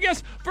owner, I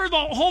guess? First of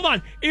all, hold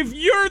on. If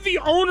you're the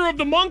owner of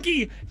the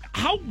monkey,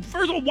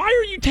 first of all, why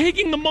are you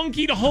taking the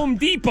monkey to Home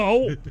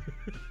Depot?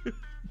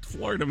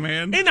 Florida,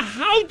 man. And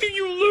how do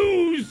you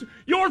lose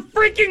your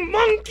freaking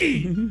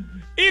monkey?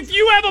 If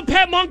you have a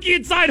pet monkey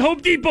inside Home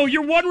Depot,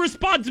 your one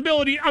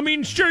responsibility, I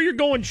mean, sure, you're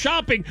going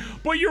shopping,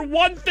 but your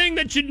one thing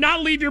that should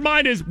not leave your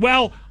mind is,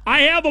 well,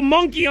 I have a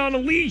monkey on a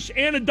leash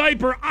and a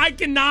diaper. I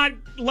cannot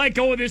let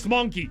go of this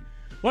monkey.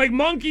 Like,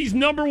 monkey's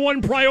number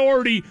one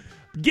priority.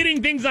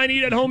 Getting things I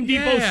need at Home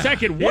Depot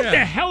second. What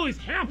the hell is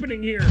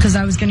happening here? Because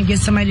I was going to get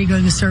somebody to go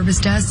to the service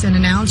desk and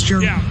announce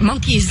your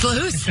monkey's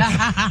loose.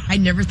 I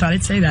never thought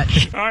I'd say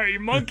that. All right,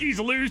 your monkey's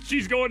loose.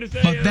 She's going to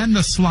say But then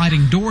the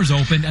sliding doors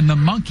opened and the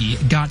monkey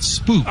got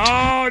spooked.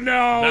 Oh,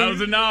 no. That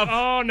was enough.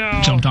 Oh, no.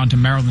 Jumped onto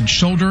Marilyn's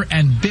shoulder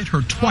and bit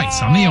her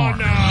twice on the arm.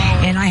 No.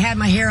 And I had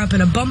my hair up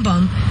in a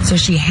bum-bum, so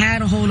she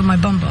had a hold of my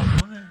bum-bum.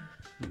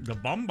 The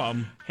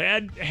bum-bum.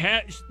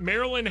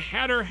 Marilyn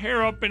had her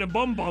hair up in a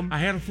bum-bum. I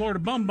had a Florida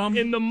bum-bum.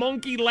 And the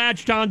monkey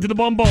latched onto the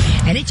bum-bum.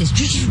 And it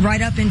just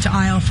right up into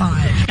aisle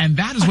 5. And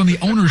that is when the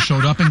owner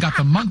showed up and got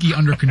the monkey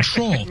under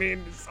control. I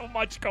mean, there's so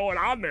much going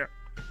on there.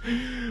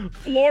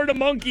 Florida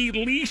monkey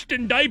leashed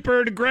and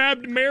diapered,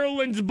 grabbed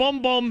Marilyn's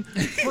bum-bum,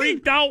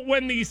 freaked out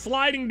when the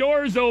sliding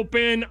doors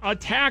open,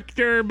 attacked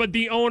her, but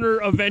the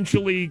owner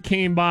eventually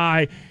came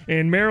by,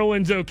 and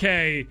Marilyn's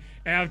okay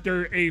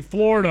after a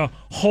Florida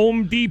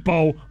Home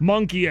Depot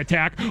monkey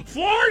attack.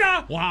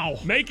 Florida! Wow.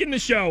 Making the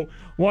show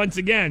once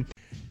again.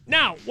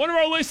 Now, one of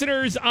our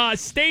listeners,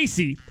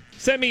 Stacy,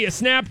 sent me a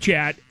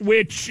Snapchat,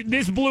 which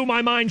this blew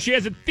my mind. She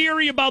has a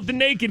theory about the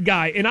naked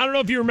guy, and I don't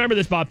know if you remember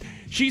this, Bob.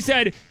 She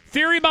said,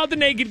 theory about the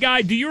naked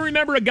guy. Do you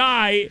remember a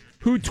guy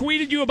who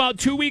tweeted you about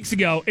 2 weeks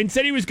ago and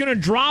said he was going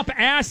to drop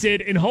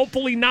acid and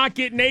hopefully not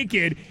get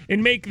naked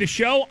and make the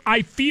show?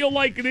 I feel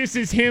like this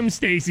is him,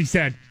 Stacy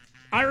said.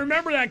 I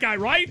remember that guy,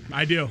 right?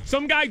 I do.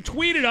 Some guy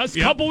tweeted us a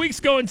couple weeks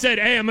ago and said,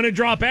 hey, I'm going to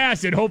drop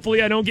acid.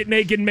 Hopefully I don't get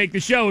naked and make the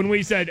show. And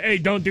we said, hey,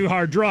 don't do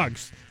hard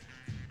drugs.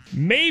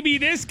 Maybe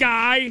this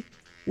guy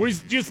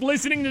was just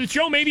listening to the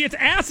show. Maybe it's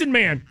Acid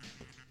Man,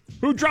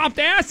 who dropped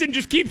acid and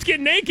just keeps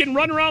getting naked and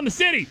running around the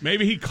city.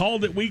 Maybe he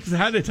called it weeks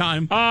ahead of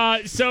time.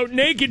 So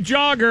Naked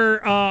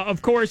Jogger,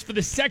 of course, for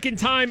the second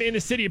time in the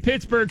city of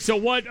Pittsburgh. So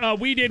what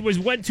we did was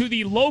went to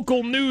the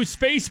local news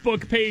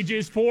Facebook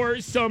pages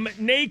for some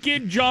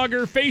Naked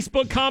Jogger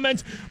Facebook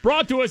comments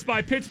brought to us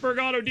by Pittsburgh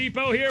Auto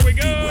Depot. Here we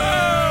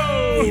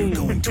go. We're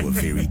going to a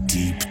very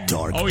deep,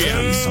 dark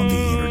place on the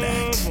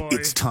internet.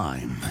 It's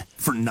time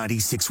for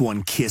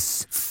 96.1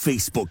 KISS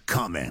Facebook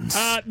comments.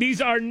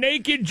 These are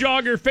Naked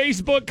Jogger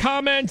Facebook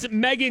comments.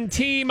 Megan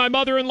T., my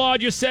mother-in-law,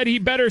 just said he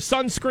better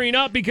sunscreen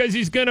up because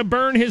he's going to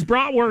burn his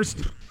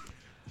bratwurst.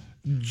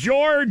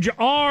 George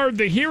R.,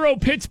 the hero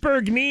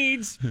Pittsburgh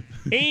needs.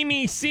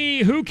 Amy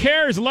C., who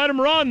cares? Let him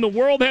run. The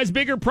world has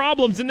bigger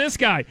problems than this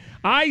guy.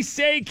 I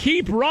say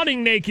keep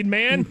running, naked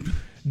man.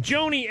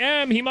 Joni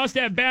M., he must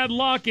have bad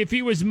luck if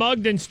he was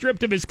mugged and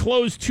stripped of his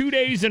clothes 2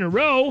 days in a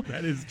row.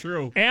 That is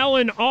true.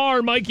 Alan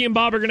R., Mikey and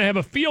Bob are going to have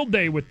a field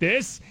day with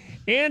this.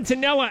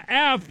 Antonella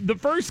F., the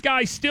first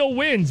guy still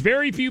wins.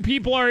 Very few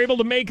people are able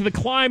to make the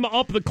climb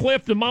up the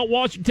cliff to Mount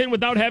Washington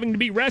without having to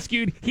be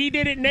rescued. He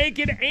did it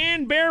naked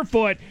and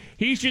barefoot.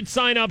 He should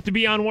sign up to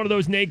be on one of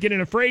those Naked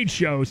and Afraid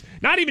shows.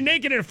 Not even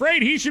Naked and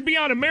Afraid. He should be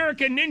on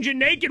American Ninja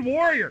Naked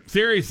Warrior.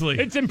 Seriously.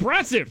 It's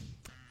impressive.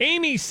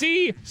 Amy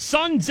C.,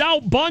 sun's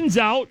out, buns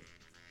out.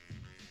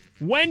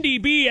 Wendy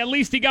B., at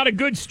least he got a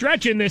good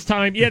stretch in this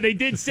time. Yeah, they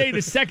did say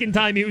the second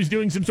time he was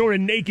doing some sort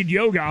of naked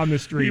yoga on the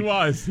street. He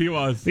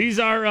was. These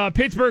are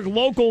Pittsburgh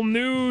local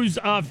news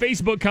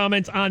Facebook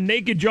comments on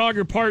Naked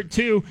Jogger Part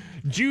 2.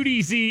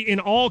 Judy Z. in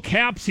all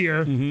caps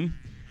here. Mm-hmm.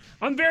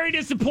 I'm very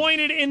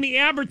disappointed in the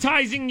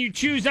advertising you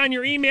choose on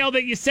your email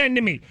that you send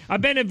to me. I've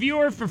been a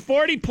viewer for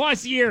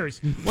 40-plus years.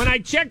 When I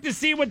check to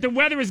see what the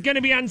weather is going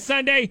to be on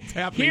Sunday,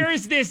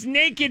 here's this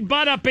naked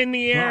butt up in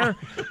the air.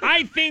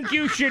 I think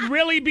you should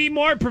really be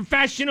more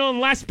professional and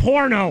less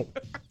porno.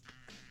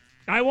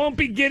 I won't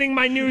be getting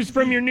my news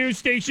from your news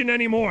station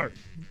anymore.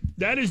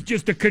 That is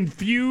just a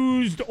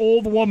confused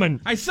old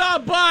woman. I saw a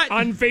butt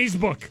on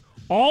Facebook.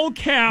 All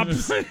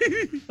caps.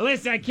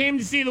 Listen, I came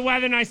to see the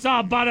weather and I saw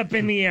a butt up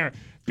in the air.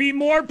 Be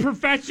more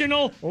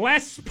professional,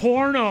 less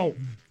porno.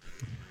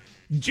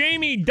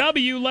 Jamie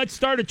W., let's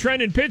start a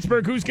trend in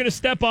Pittsburgh. Who's going to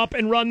step up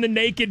and run the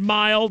Naked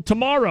Mile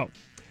tomorrow?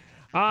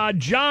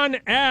 John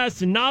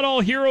S., not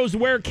all heroes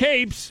wear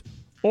capes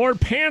or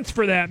pants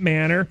for that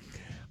matter.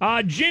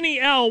 Ginny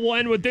L., we'll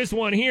end with this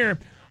one here.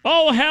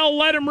 Oh, hell,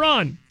 let him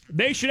run.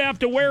 They should have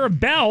to wear a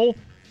bell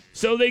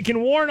so they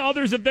can warn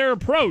others of their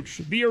approach.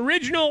 The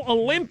original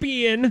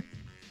Olympian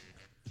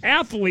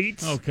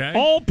athletes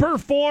all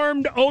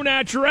performed au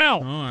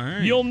naturel. All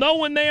right. You'll know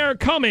when they are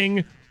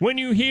coming when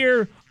you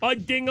hear a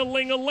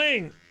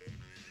ding-a-ling-a-ling.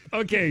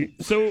 Okay,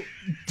 so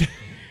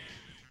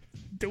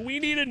do we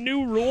need a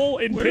new rule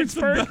in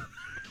Pittsburgh?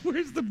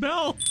 Where's the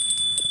bell?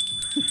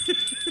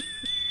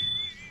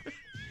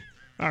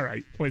 All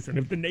right, listen,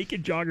 if the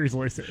Naked Jogger's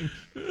listening...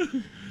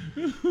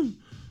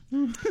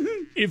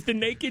 If the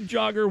Naked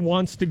Jogger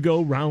wants to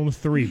go round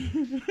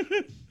 3,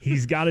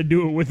 he's got to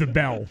do it with a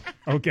bell,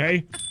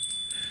 okay?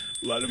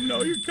 Let him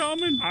know you're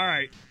coming. All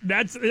right.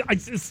 That's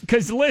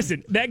because,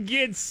 listen, that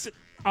gets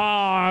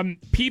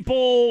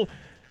people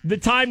the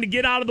time to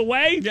get out of the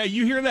way. Yeah,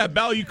 you hear that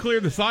bell, you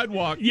clear the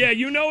sidewalk. Yeah,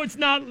 you know it's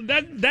not,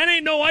 that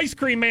ain't no ice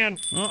cream, man.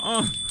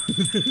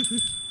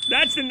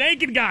 That's the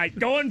Naked guy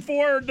going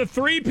for the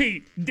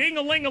 3-peat.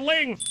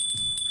 Ding-a-ling-a-ling.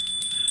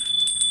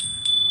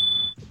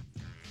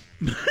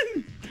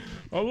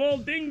 A little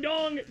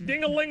ding-dong,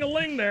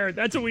 ding-a-ling-a-ling there.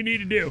 That's what we need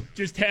to do.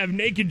 Just have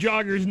Naked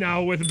Joggers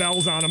now with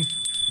bells on them.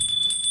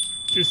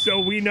 Just so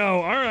we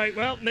know. All right,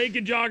 well,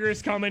 Naked Jogger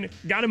is coming.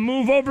 Got to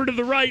move over to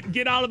the right,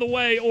 get out of the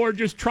way, or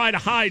just try to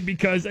hide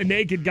because a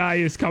Naked guy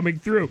is coming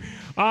through.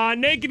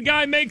 Naked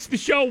guy makes the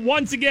show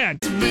once again.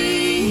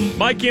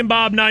 Mike and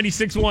Bob,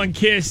 96.1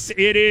 KISS.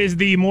 It is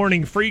the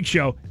Morning Freak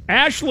Show.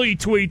 Ashley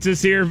tweets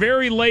us here.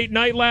 Very late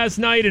night last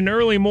night and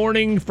early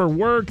morning for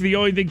work. The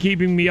only thing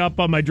keeping me up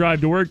on my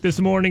drive to work this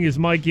morning is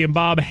Mikey and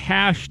Bob.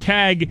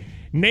 Hashtag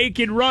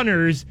Naked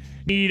Runners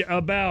need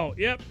a bell.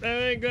 Yep, I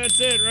think that's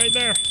it right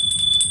there.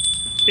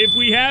 If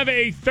we have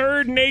a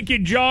third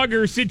Naked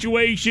Jogger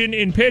situation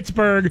in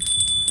Pittsburgh,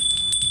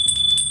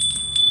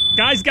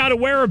 guy's got to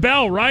wear a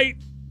bell, right?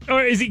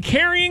 Or is he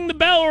carrying the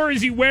bell or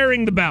is he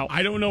wearing the bell?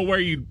 I don't know where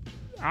you...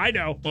 I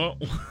know. Well,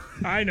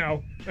 I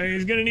know.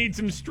 He's going to need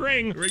some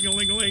string.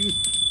 Ring-a-ling-a-ling.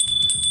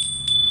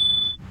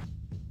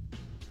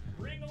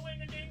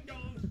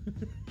 Ring-a-ling-a-ding-dong.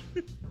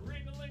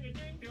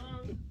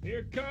 Ring-a-ling-a-ding-dong.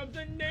 Here comes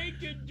a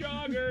Naked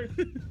Jogger.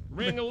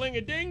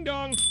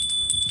 Ring-a-ling-a-ding-dong.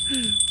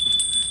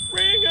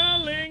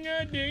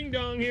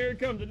 Ring-a-ling-a-ding-dong. Here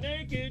comes a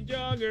Naked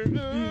Jogger.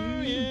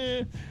 Oh,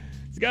 yeah.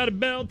 He's got a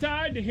bell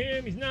tied to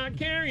him. He's not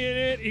carrying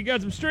it. He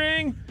got some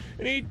string,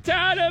 and he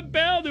tied a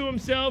bell to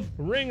himself.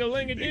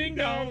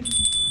 Ring-a-ling-a-ding-dong.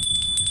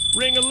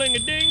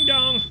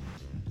 Ring-a-ling-a-ding-dong.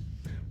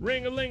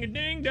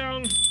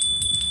 Ring-a-ling-a-ding-dong.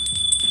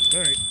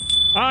 All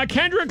right.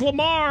 Kendrick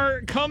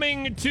Lamar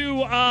coming to,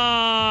 what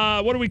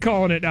are we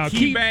calling it now?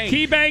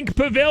 KeyBank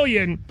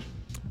Pavilion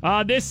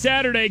this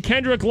Saturday.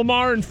 Kendrick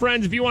Lamar and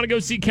friends, if you want to go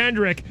see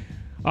Kendrick,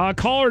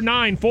 caller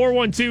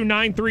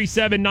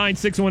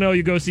 9-412-937-9610.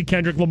 You go see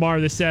Kendrick Lamar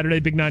this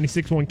Saturday. Big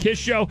 96.1 KISS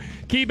show.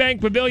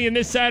 KeyBank Pavilion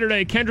this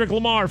Saturday. Kendrick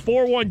Lamar,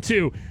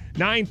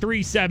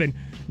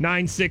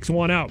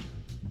 412-937-9610.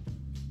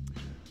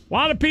 A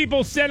lot of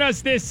people sent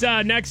us this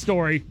next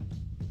story.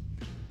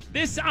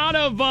 This out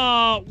of,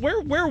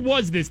 where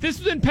was this? This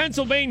was in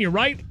Pennsylvania,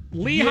 right?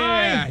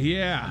 Lehigh?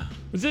 Yeah.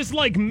 Was this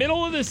like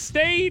middle of the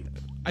state?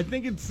 I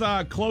think it's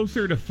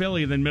closer to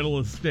Philly than middle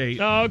of the state.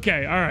 Oh,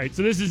 okay, all right.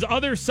 So this is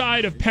other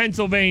side of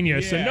Pennsylvania,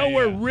 so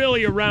nowhere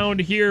really around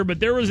here, but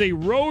there was a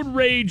road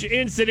rage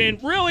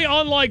incident really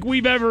unlike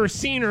we've ever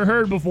seen or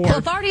heard before. Well,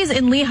 authorities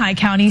in Lehigh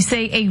County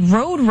say a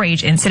road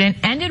rage incident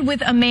ended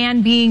with a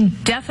man being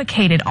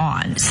defecated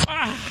on.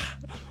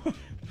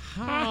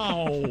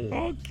 How?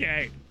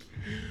 Okay.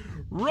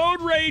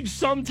 Road rage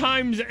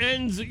sometimes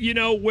ends,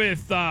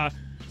 with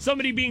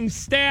somebody being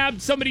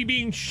stabbed, somebody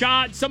being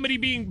shot, somebody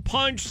being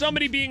punched,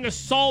 somebody being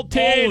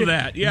assaulted. All of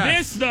that, yes.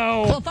 This,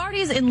 though... Well,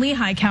 authorities in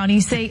Lehigh County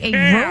say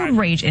a road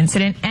rage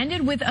incident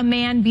ended with a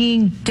man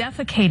being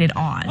defecated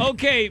on.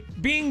 Okay,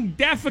 being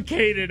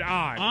defecated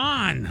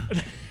on.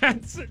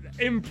 That's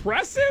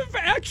impressive,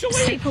 actually.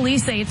 State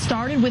police say it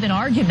started with an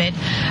argument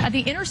at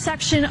the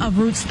intersection of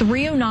routes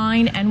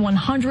 309 and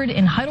 100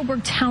 in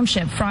Heidelberg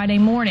Township Friday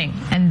morning.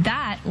 And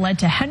that led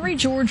to Henry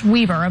George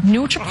Weaver of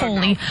New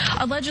Tripoli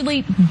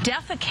allegedly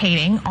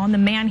defecating on the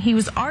man he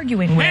was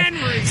arguing with.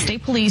 Henry.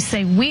 State police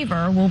say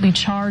Weaver will be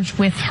charged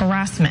with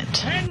harassment.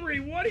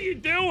 Henry, what are you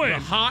doing? The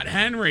hot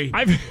Henry.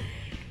 I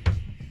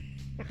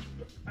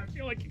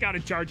feel like you got to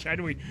charge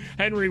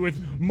Henry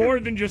with more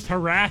than just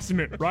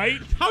harassment, right?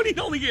 How do you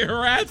only get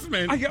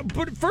harassment?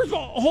 But first of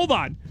all, hold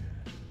on.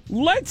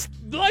 Let's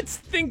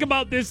think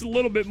about this a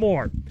little bit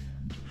more.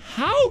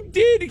 How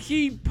did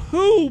he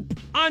poop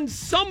on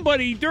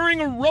somebody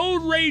during a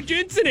road rage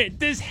incident?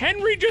 Does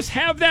Henry just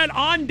have that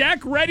on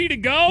deck ready to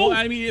go? Well,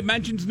 I mean, it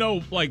mentions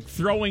no, like,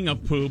 throwing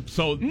of poop,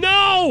 so...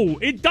 No,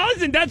 it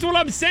doesn't. That's what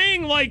I'm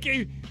saying. Like,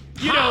 you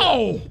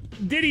know,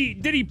 did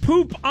he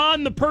poop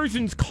on the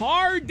person's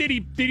car? Did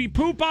he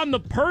poop on the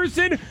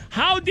person?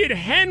 How did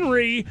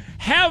Henry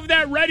have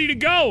that ready to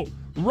go?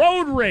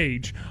 Road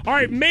rage. All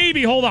right,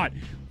 maybe, hold on.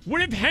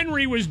 What if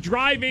Henry was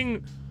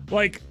driving...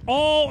 like,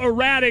 all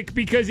erratic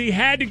because he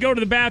had to go to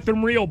the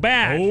bathroom real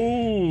bad.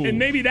 Oh. And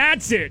maybe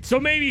that's it. So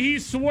maybe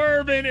he's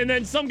swerving, and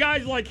then some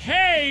guy's like,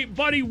 hey,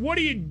 buddy, what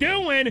are you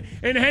doing?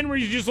 And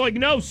Henry's just like,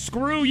 no,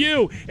 screw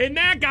you. And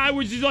that guy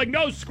was just like,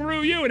 no,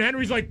 screw you. And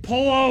Henry's like,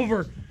 pull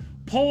over.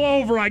 Pull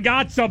over. I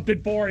got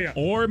something for you.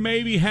 Or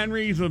maybe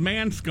Henry's a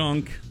man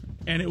skunk,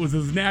 and it was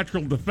his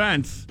natural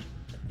defense.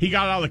 He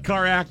got out of the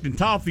car acting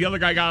tough. The other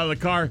guy got out of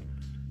the car.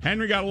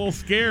 Henry got a little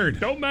scared.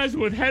 Don't mess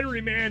with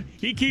Henry, man.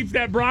 He keeps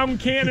that brown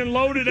cannon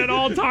loaded at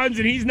all times,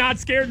 and he's not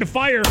scared to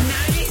fire.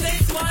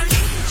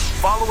 96.1.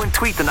 Follow and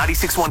tweet the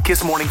 96.1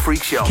 Kiss Morning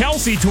Freak Show.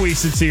 Kelsey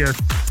Tweets is here.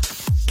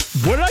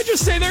 What did I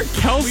just say there?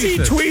 Kelsey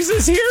Tweets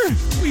is here?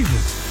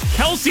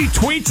 Kelsey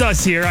tweets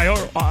us here.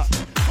 Oh,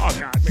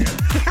 God, man.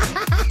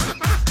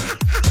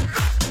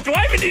 Do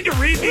I even need to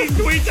read these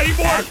tweets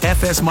anymore? At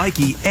FS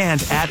Mikey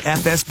and at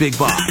FS Big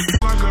Bob.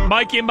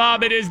 Mikey and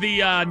Bob, it is the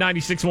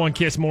 96.1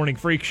 Kiss Morning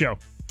Freak Show.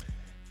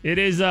 It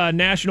is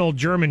National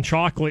German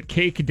Chocolate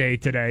Cake Day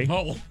today.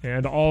 Oh.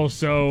 And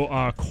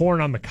also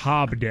Corn on the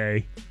Cob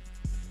Day.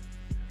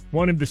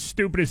 One of the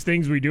stupidest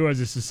things we do as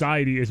a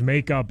society is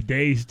make up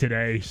days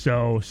today.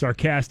 So,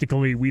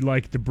 sarcastically, we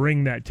like to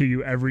bring that to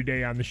you every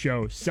day on the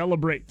show.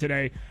 Celebrate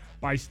today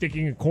by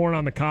sticking a corn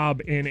on the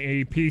cob in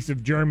a piece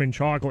of German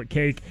chocolate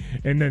cake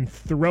and then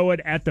throw it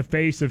at the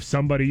face of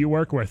somebody you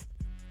work with.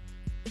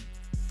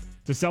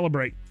 To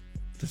celebrate.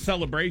 It's a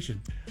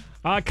celebration.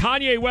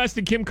 Kanye West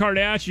and Kim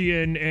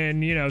Kardashian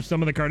and, you know,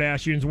 some of the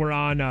Kardashians were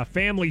on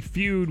Family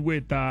Feud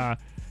with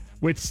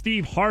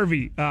Steve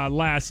Harvey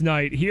last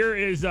night. Here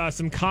is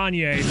some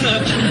Kanye.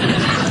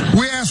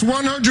 We asked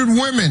 100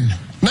 women,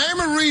 name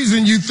a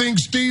reason you think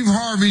Steve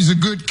Harvey's a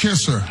good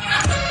kisser.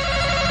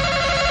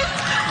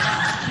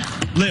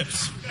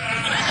 Lips. All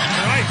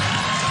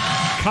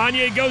right.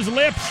 Kanye goes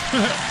lips.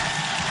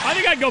 I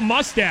think I'd go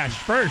mustache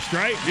first,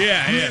 right?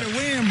 Yeah, I'm here to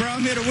win, bro.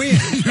 I'm here to win.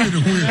 Here to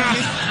win.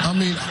 I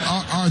mean,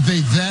 are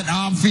they that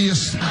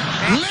obvious?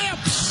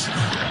 Lips!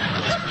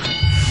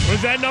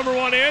 Was that number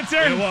one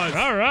answer? It was.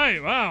 All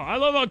right. Wow. I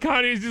love how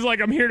Kanye's just like,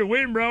 I'm here to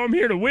win, bro. I'm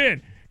here to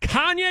win.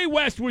 Kanye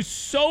West was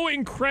so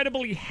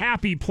incredibly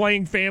happy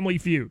playing Family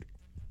Feud.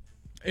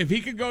 If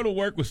he could go to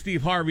work with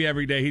Steve Harvey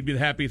every day, he'd be the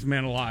happiest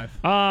man alive.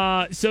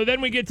 So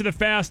then we get to the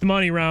fast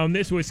money round.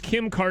 This was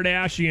Kim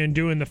Kardashian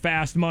doing the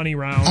fast money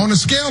round. On a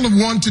scale of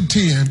 1 to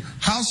 10,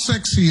 how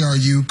sexy are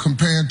you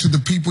compared to the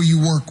people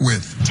you work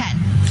with? 10.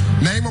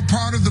 Name a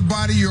part of the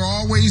body you're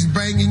always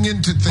banging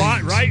into things.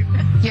 Butt, right?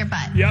 Your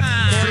butt. Yep.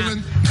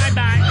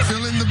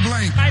 Fill in the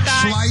blank.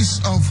 Slice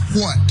of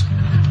what?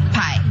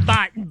 Pie.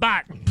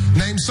 Butt.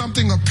 Name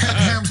something a pet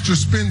hamster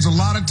spends a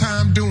lot of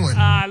time doing.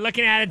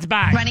 Looking at its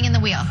butt. Running in the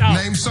wheel. Oh.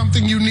 Name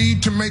something you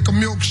need to make a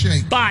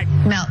milkshake. Butt.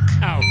 Milk.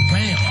 Oh.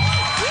 Bam.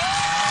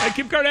 Hey,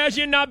 Kim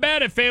Kardashian, not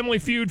bad at Family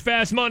Feud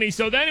Fast Money.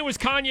 So then it was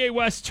Kanye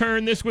West's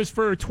turn. This was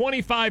for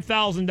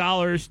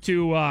 $25,000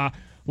 to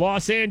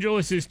Los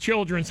Angeles'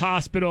 Children's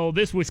Hospital.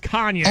 This was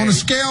Kanye. On a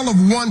scale of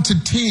 1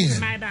 to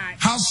 10,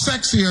 how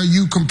sexy are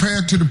you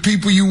compared to the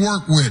people you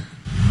work with?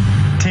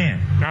 10.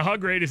 Now, how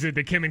great is it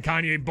that Kim and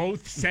Kanye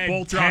both said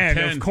Both 10?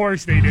 dropped 10. Of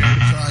course they did.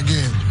 Try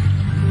again.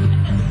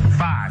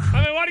 5.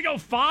 I mean, why do you go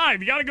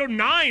 5? You got to go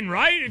 9,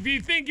 right? If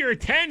you think you're a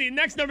 10, the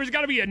next number's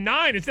got to be a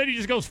 9. Instead, he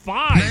just goes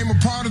 5. Name a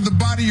part of the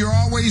body you're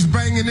always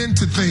banging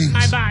into things.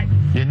 My butt.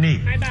 Your knee.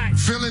 My butt.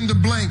 Fill in the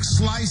blank.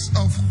 Slice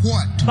of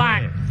what?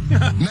 Butt.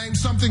 Name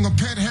something a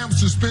pet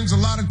hamster spends a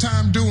lot of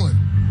time doing.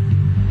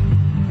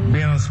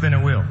 Being on a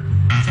spinning wheel.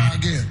 Try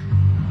again.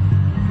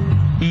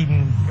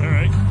 Eating. All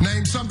right.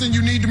 Name something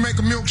you need to make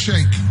a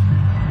milkshake.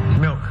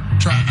 Milk.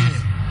 Try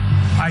again.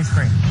 Ice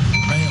cream.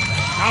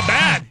 Not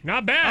bad.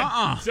 Not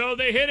bad. So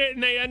they hit it,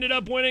 and they ended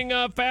up winning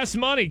Fast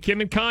Money, Kim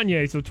and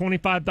Kanye. So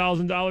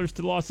 $25,000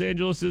 to Los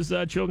Angeles'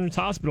 Children's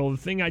Hospital. The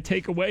thing I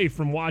take away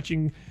from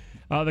watching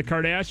the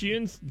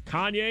Kardashians,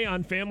 Kanye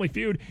on Family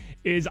Feud,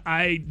 is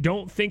I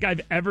don't think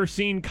I've ever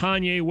seen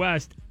Kanye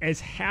West as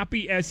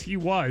happy as he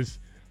was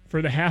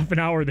for the half an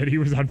hour that he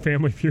was on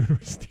Family Feud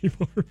with Steve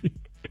Harvey.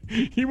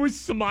 He was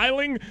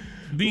smiling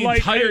the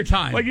entire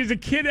time. Like he's a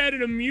kid at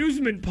an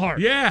amusement park.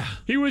 Yeah.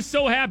 He was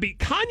so happy.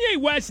 Kanye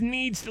West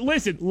needs to,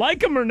 listen,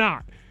 like him or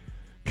not,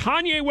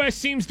 Kanye West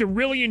seems to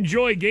really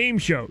enjoy game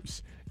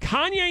shows.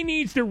 Kanye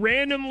needs to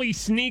randomly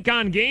sneak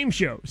on game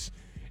shows.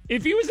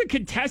 If he was a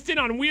contestant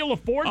on Wheel of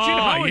Fortune,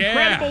 how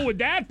incredible would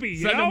that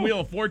be? Send him Wheel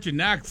of Fortune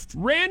next.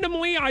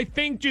 Randomly, I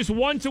think just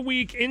once a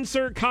week,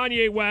 insert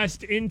Kanye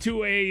West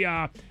into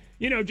a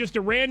just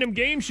a random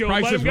game show.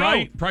 Price let is him go.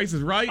 Right. Price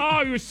is Right.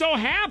 Oh, he was so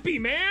happy,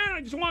 man.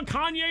 I just want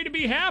Kanye to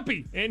be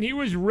happy. And he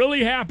was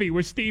really happy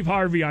with Steve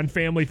Harvey on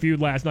Family Feud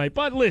last night.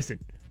 But listen,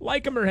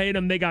 like him or hate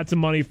him, they got some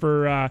money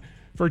for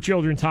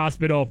Children's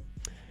Hospital.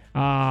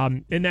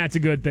 And that's a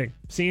good thing.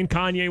 Seeing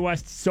Kanye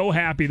West so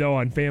happy, though,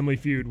 on Family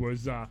Feud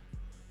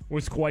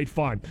was quite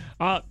fun.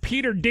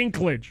 Peter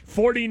Dinklage,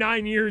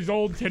 49 years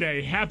old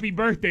today. Happy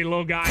birthday,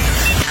 little guy.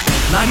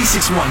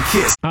 96.1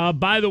 Kiss.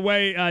 By the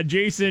way,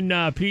 Jason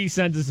P.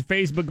 sends us a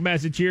Facebook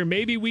message here.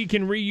 Maybe we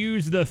can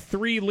reuse the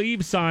 3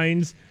 leave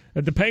signs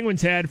that the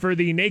Penguins had for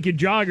the naked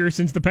jogger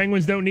since the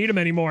Penguins don't need them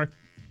anymore.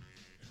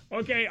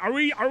 Okay, are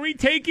we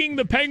taking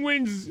the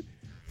Penguins'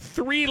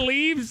 3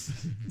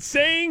 leaves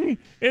saying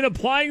and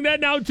applying that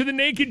now to the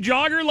naked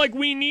jogger like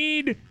we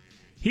need?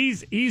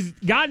 He's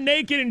got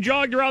naked and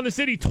jogged around the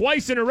city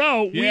twice in a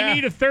row. Yeah. We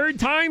need a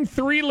third time,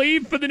 3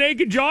 leave for the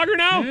naked jogger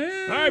now?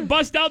 Yeah. All right,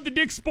 bust out the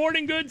Dick's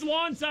Sporting Goods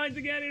lawn signs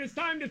again. It is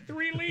time to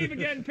 3 leave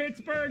again,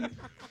 Pittsburgh.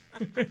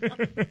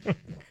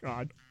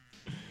 God.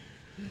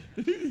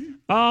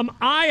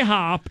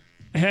 IHOP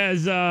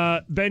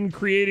has been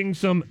creating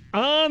some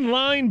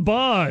online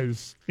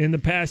buzz in the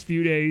past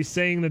few days,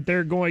 saying that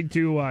they're going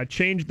to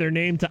change their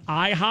name to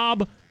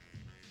IHOB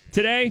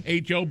today.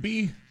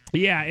 H-O-B?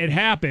 Yeah, it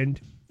happened.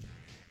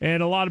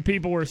 And a lot of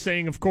people were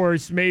saying, of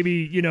course,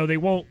 maybe, they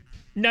won't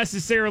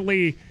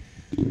necessarily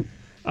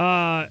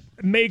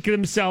make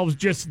themselves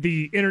just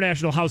the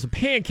International House of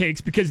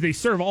Pancakes because they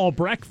serve all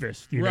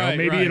breakfast. Right,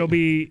 maybe right. It'll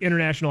be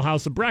International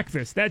House of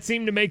Breakfast. That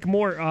seemed to make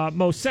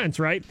most sense,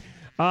 right?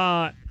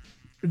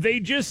 They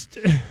just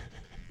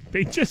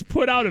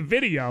put out a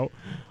video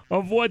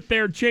of what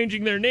they're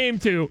changing their name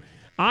to.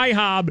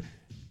 IHOB,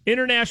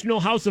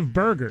 International House of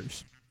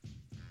Burgers.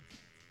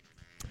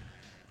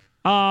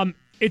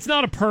 It's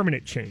not a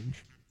permanent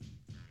change.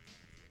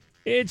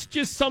 It's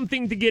just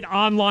something to get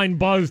online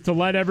buzz to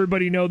let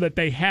everybody know that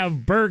they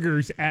have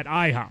burgers at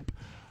IHOP.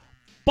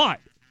 But,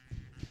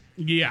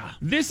 yeah,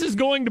 this is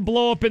going to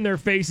blow up in their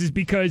faces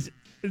because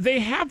they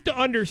have to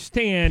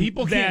understand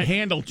people can't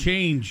handle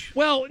change.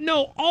 Well,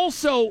 no,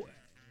 also,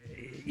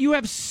 you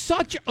have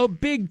such a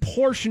big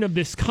portion of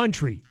this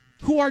country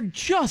who are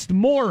just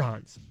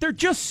morons. They're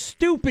just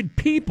stupid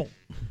people.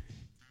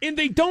 And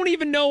they don't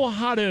even know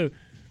how to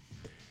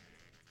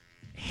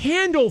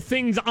handle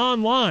things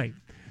online.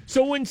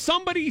 So when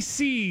somebody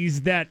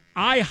sees that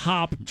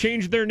IHOP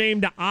changed their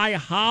name to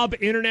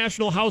IHOB,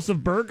 International House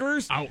of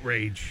Burgers,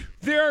 outrage.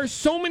 There are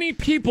so many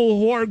people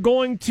who are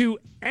going to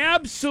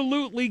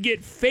absolutely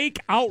get fake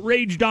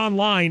outraged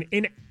online,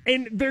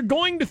 and they're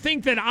going to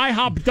think that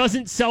IHOP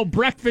doesn't sell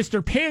breakfast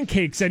or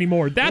pancakes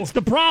anymore. That's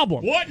the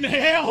problem. What in the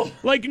hell?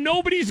 Like,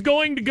 nobody's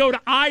going to go to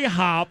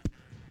IHOP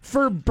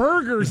for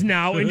burgers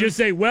now and just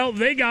say, well,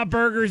 they got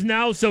burgers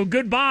now, so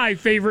goodbye,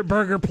 favorite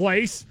burger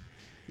place.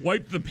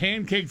 Wipe the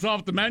pancakes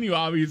off the menu,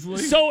 obviously.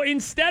 So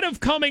instead of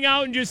coming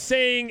out and just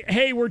saying,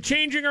 hey, we're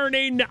changing our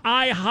name to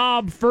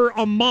IHOB for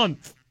a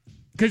month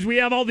because we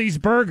have all these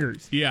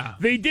burgers. Yeah.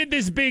 They did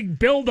this big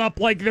build-up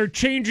like they're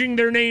changing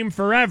their name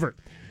forever.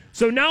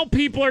 So now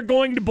people are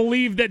going to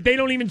believe that they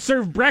don't even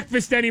serve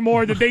breakfast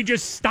anymore, that they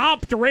just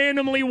stopped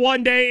randomly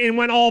one day and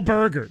went all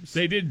burgers.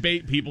 They did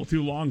bait people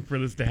too long for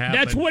this to happen.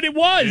 That's what it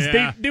was.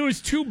 Yeah. There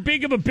was too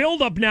big of a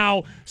buildup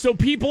now, so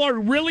people are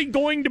really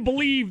going to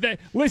believe that,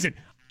 listen,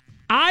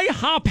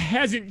 IHOP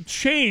hasn't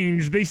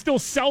changed. They still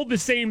sell the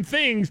same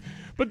things,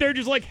 but they're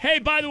just like, hey,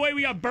 by the way,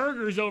 we got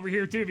burgers over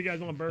here, too, if you guys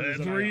want burgers.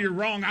 That's where you're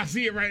wrong. I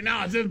see it right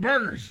now. It says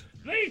burgers.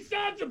 These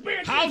sons of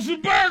bitches. House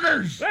of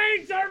Burgers. They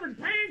ain't serving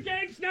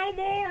pancakes no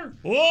more.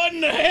 What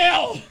in the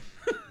hell?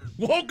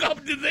 Woke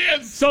up to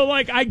this. So,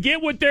 I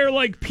get what their,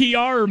 PR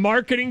or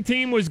marketing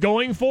team was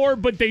going for,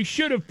 but they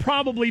should have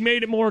probably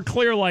made it more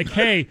clear,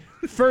 hey,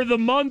 for the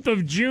month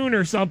of June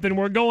or something,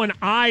 we're going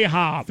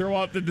IHOP. Throw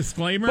out the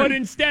disclaimer. But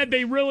instead,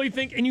 they really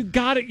think, and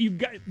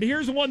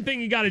here's one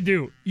thing you got to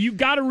do. You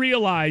got to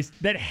realize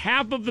that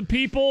half of the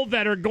people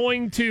that are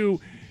going to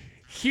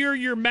hear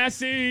your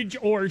message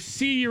or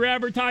see your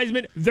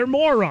advertisement, they're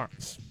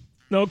morons.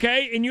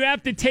 Okay? And you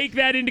have to take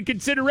that into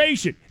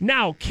consideration.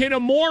 Now, can a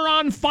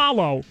moron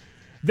follow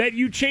that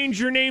you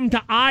change your name to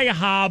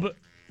IHOB,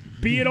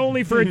 be it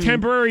only for a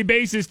temporary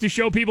basis to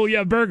show people you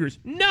have burgers?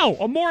 No.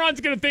 A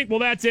moron's going to think, well,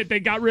 that's it. They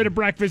got rid of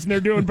breakfast and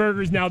they're doing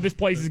burgers now. This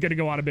place is going to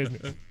go out of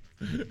business.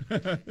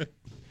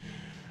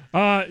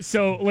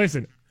 So,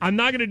 listen, I'm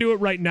not going to do it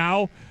right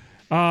now.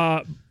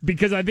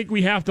 Because I think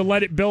we have to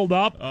let it build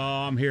up. Oh,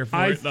 I'm here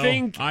for it, though.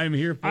 I'm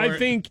here for it. I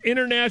think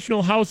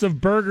International House of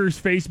Burgers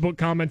Facebook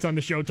comments on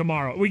the show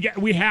tomorrow.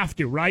 We have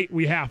to, right?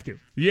 We have to.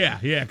 Yeah,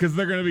 because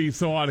they're going to be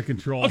so out of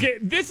control. Okay,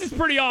 this is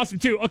pretty awesome,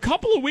 too. A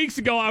couple of weeks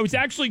ago, I was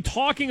actually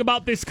talking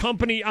about this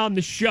company on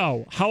the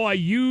show, how I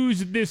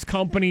use this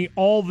company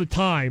all the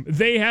time.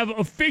 They have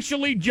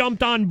officially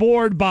jumped on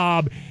board,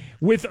 Bob,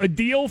 with a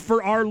deal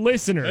for our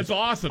listeners. That's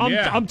awesome,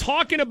 I'm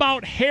talking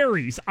about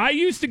Harry's. I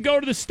used to go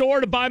to the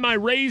store to buy my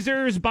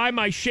razors, buy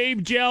my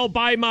shave gel,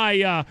 buy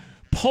my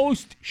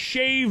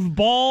post-shave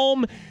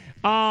balm,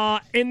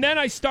 and then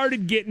I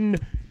started getting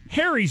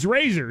Harry's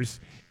razors.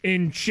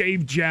 in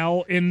shave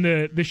gel in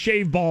the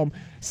shave balm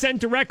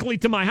sent directly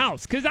to my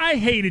house because I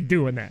hated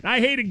doing that. I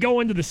hated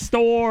going to the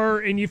store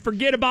and you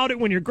forget about it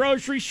when you're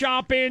grocery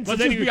shopping.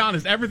 Let's just be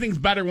honest. Everything's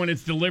better when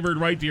it's delivered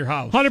right to your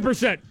house.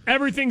 100%.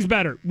 Everything's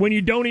better when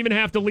you don't even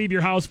have to leave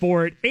your house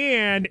for it.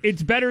 And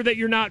it's better that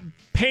you're not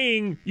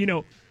paying,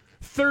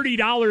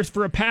 $30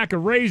 for a pack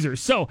of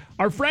razors. So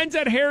our friends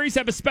at Harry's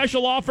have a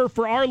special offer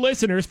for our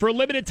listeners. For a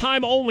limited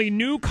time only,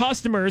 new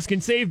customers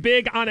can save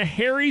big on a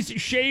Harry's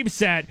shave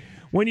set.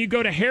 When you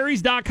go to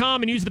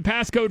harrys.com and use the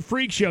passcode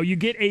FreakShow, you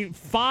get a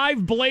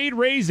 5-blade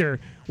razor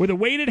with a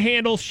weighted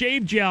handle,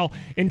 shave gel,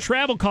 and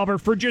travel cover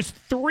for just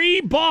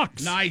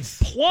 $3.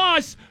 Nice.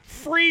 Plus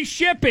free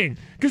shipping.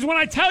 Because when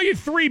I tell you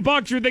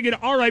 $3, you're thinking,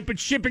 all right, but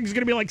shipping's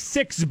going to be like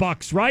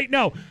 $6, right?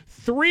 No,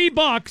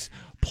 $3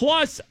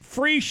 plus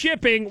free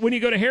shipping when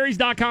you go to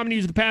harrys.com and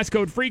use the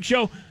passcode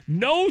FreakShow.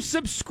 No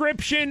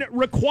subscription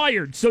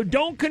required. So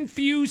don't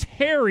confuse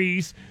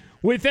Harry's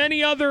with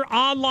any other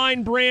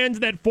online brands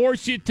that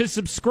force you to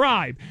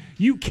subscribe.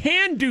 You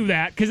can do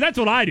that, because that's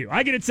what I do.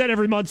 I get it set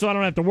every month so I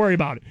don't have to worry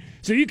about it.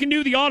 So you can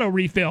do the auto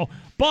refill,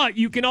 but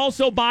you can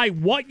also buy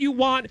what you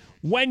want,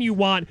 when you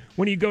want,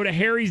 when you go to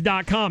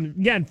harrys.com.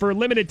 Again, for a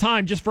limited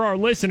time, just for our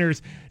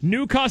listeners,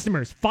 new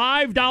customers,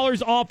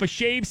 $5 off a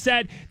shave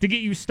set to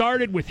get you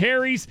started with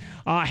Harry's.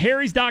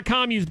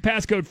 Harrys.com, use the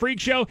passcode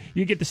FreakShow.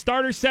 You get the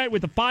starter set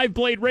with the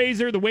 5-blade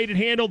razor, the weighted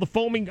handle, the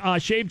foaming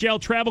shave gel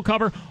travel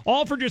cover,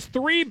 all for just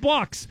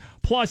 $3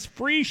 plus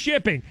free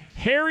shipping.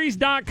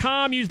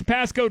 Harrys.com, use the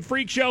passcode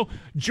FreakShow.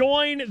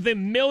 Join the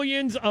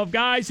millions of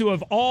guys who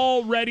have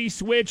already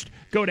switched.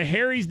 Go to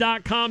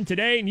harrys.com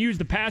today and use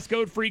the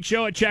passcode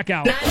FreakShow at checkout.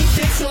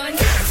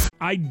 96.1.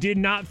 I did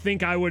not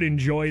think I would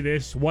enjoy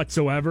this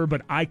whatsoever,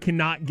 but I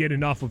cannot get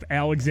enough of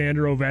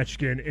Alexander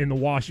Ovechkin in the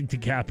Washington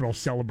Capitals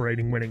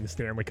celebrating winning the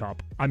Stanley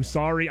Cup. I'm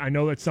sorry. I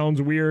know that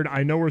sounds weird.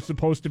 I know we're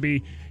supposed to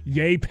be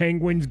yay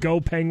Penguins, go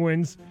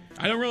Penguins.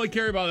 I don't really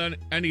care about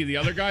any of the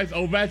other guys.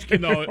 Ovechkin,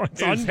 though,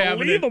 it's is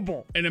having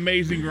unbelievable. an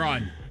amazing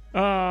run.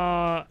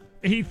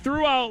 He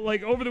threw out,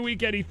 over the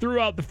weekend, he threw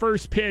out the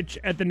first pitch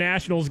at the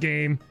Nationals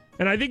game,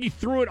 and I think he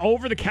threw it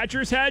over the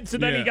catcher's head, so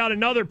then he got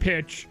another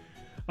pitch,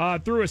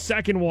 threw a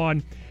second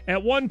one.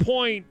 At one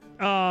point,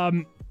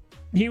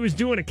 he was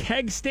doing a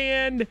keg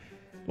stand,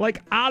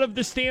 out of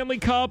the Stanley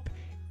Cup,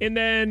 and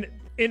then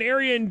an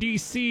area in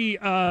D.C.,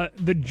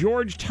 the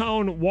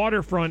Georgetown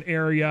waterfront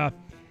area,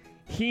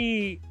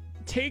 he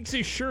takes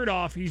his shirt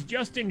off. He's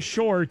just in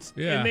shorts,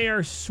 and they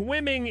are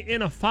swimming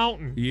in a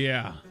fountain.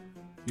 Yeah.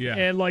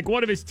 And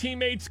one of his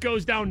teammates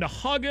goes down to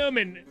hug him,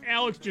 and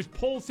Alex just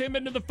pulls him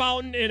into the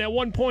fountain. And at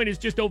one point, it's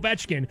just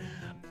Ovechkin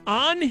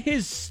on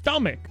his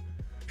stomach,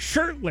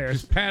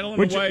 shirtless, just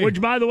paddling away.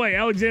 Which, by the way,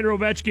 Alexander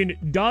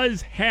Ovechkin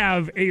does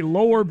have a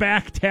lower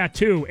back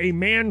tattoo, a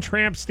man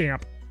tramp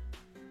stamp.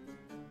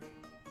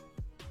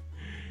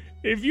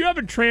 If you have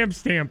a tramp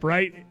stamp,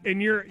 right,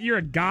 and you're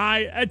a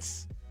guy,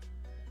 that's.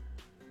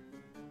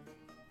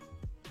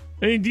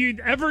 I mean, do you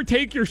ever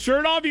take your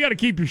shirt off? You got to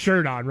keep your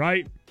shirt on,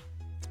 right?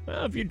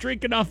 Well, if you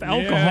drink enough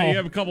alcohol. Yeah, you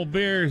have a couple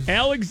beers.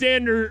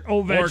 Alexander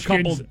Ovechkin's or a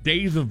couple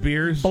days of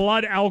beers.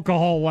 Blood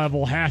alcohol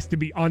level has to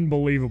be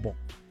unbelievable.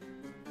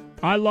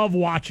 I love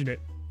watching it.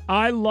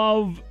 I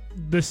love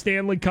the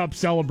Stanley Cup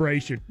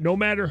celebration. No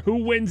matter who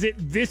wins it,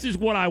 this is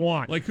what I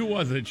want. Who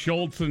was it?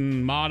 Schultz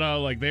and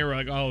Mata, they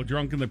were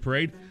drunk in the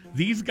parade.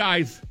 These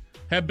guys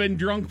have been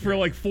drunk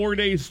for 4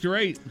 days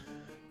straight.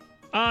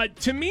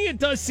 To me, it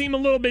does seem a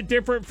little bit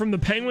different from the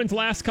Penguins'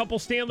 last couple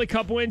Stanley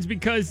Cup wins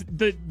because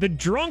the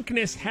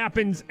drunkenness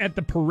happens at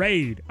the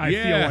parade, I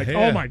feel like.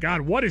 Yeah. Oh, my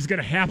God, what is going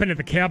to happen at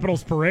the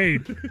Capitals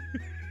parade?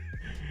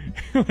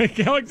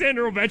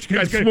 Alexander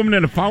Ovechkin's swimming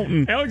in a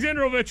fountain.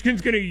 Alexander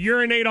Ovechkin's going to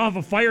urinate off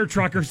a fire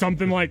truck or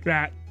something like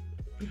that.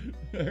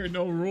 There are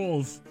no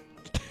rules.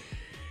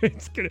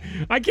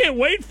 I can't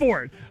wait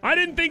for it. I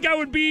didn't think I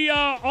would be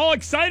all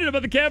excited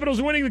about the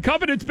Capitals winning the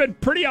Cup, and it's been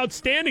pretty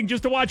outstanding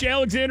just to watch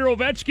Alexander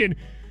Ovechkin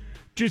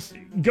just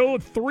go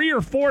 3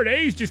 or 4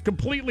 days just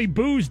completely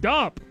boozed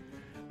up.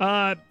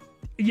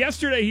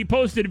 Yesterday, he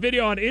posted a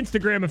video on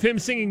Instagram of him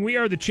singing "We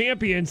Are the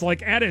Champions"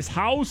 at his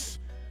house.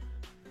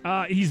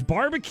 He's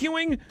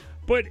barbecuing,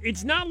 but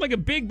it's not a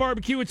big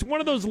barbecue. It's one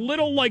of those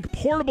little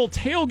portable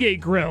tailgate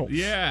grills.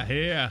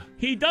 Yeah.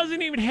 He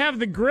doesn't even have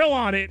the grill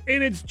on it,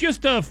 and it's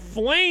just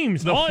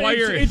flames. The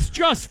fire. It's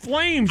just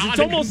flames. It's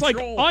almost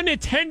control.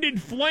 Unattended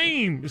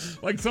flames.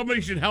 Somebody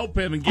should help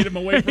him and get him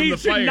away from the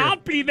fire. He should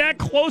not be that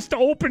close to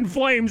open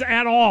flames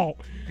at all.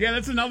 Yeah,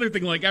 that's another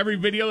thing. Every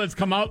video that's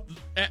come out,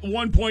 at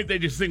one point they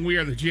just sing "We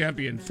Are the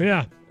Champions."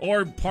 Yeah.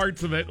 Or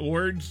parts of it,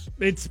 words.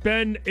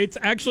 It's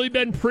actually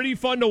been pretty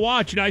fun to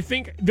watch, and I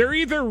think they're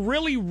either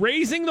really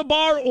raising the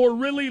bar or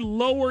really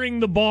lowering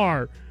the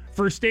bar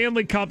for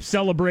Stanley Cup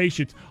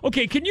celebrations.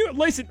 Okay, can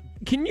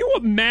you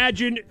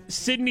imagine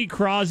Sidney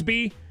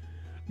Crosby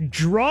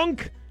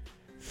drunk,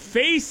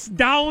 face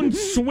down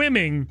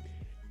swimming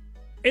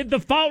at the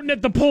fountain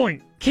at the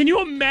point? Can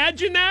you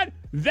imagine that?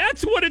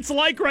 That's what it's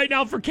like right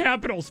now for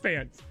Capitals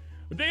fans.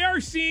 They are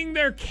seeing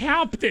their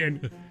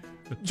captain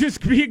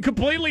just being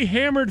completely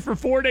hammered for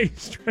 4 days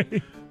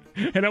straight.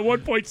 And at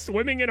one point,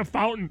 swimming in a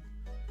fountain.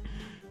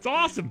 It's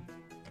awesome.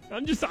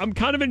 I'm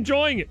kind of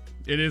enjoying it.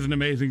 It is an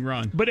amazing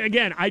run. But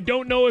again, I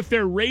don't know if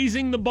they're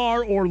raising the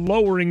bar or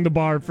lowering the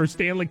bar for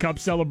Stanley Cup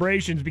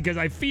celebrations, because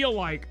I feel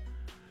like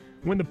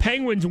when the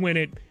Penguins win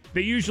it,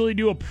 they usually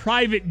do a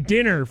private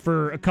dinner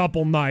for a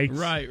couple nights.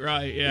 Right,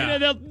 yeah. You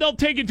know, they'll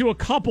take it to a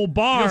couple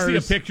bars.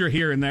 You'll see a picture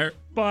here and there.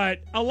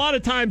 But a lot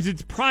of times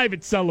it's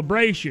private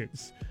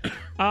celebrations.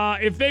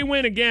 If they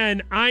win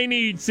again, I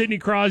need Sidney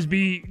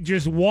Crosby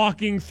just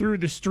walking through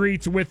the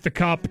streets with the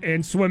cup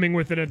and swimming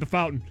with it at the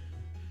fountain.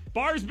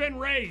 Bar's been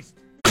raised.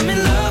 I'm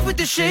in love with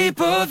the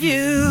shape of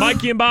you.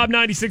 Mikey and Bob,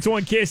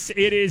 96.1 KISS.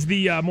 It is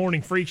the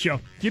Morning Freak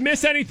Show. If you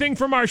miss anything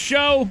from our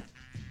show,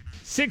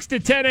 6 to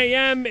 10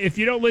 a.m. If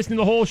you don't listen to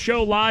the whole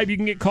show live, you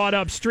can get caught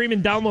up. Stream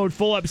and download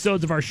full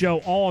episodes of our show,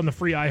 all on the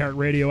free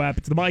iHeartRadio app.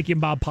 It's the Mikey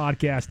and Bob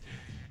podcast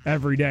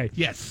every day.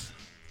 Yes.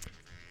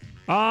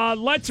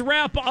 Let's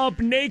wrap up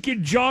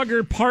Naked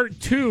Jogger Part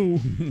 2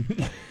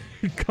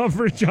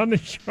 coverage on the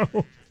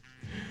show.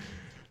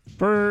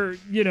 For,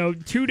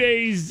 2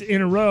 days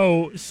in a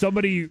row,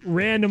 somebody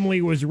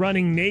randomly was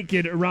running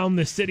naked around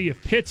the city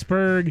of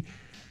Pittsburgh.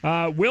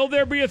 Will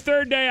there be a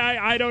third day?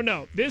 I don't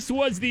know. This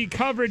was the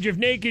coverage of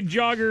Naked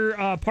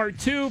Jogger Part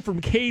 2 from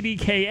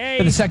KDKA.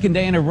 For the second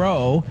day in a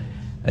row,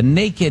 a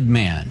naked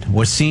man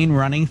was seen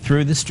running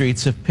through the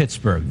streets of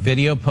Pittsburgh.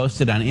 Video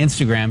posted on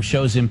Instagram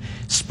shows him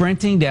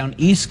sprinting down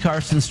East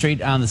Carson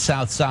Street on the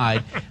south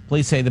side.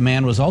 Police say the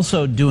man was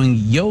also doing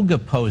yoga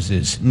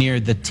poses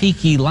near the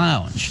Tiki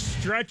Lounge.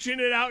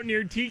 Stretching it out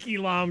near Tiki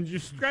Lounge,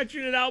 just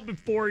stretching it out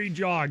before he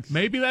jogs.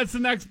 Maybe that's the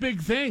next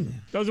big thing.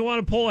 Doesn't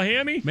want to pull a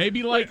hammy?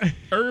 Maybe like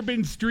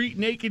urban street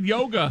naked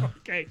yoga.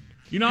 Okay.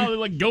 You know,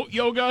 like goat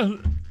yoga,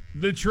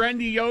 the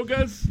trendy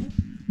yogas?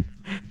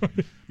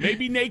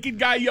 Maybe naked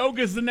guy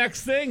yoga is the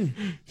next thing.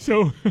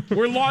 So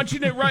we're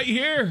launching it right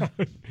here.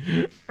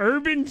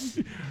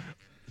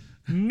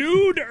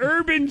 Nude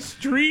urban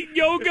street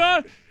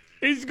yoga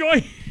is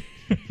going.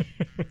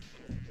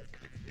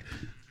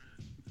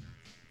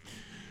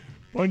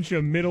 Bunch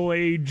of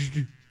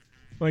middle-aged,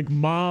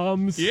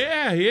 moms.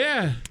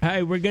 Yeah.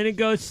 Hey, we're gonna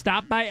go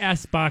stop by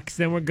S-Bucks,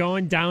 then we're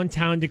going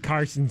downtown to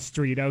Carson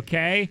Street.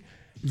 Okay.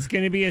 It's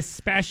going to be a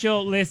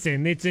special,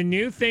 listen, it's a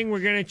new thing. We're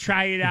going to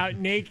try it out,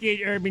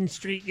 naked urban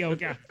street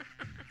yoga.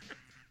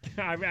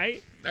 All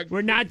right?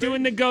 We're not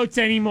doing the goats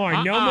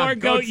anymore. No more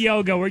goat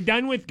yoga. We're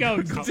done with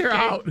goats. They're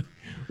out.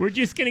 We're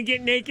just going to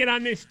get naked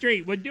on this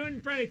street. We're doing it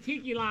in front of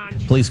Tiki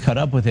Lounge. Police caught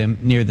up with him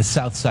near the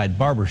Southside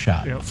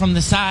Barbershop. Yep. From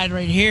the side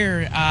right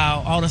here,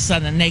 all of a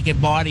sudden a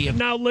naked body.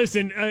 Now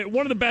listen,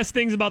 one of the best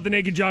things about the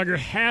Naked Jogger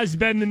has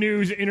been the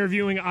news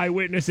interviewing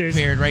eyewitnesses.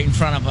 Appeared right in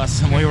front of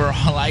us, and we were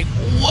all like,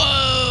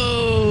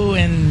 whoa!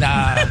 And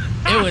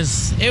it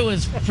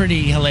was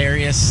pretty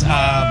hilarious.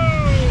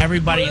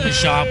 Everybody in the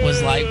shop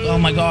was like, oh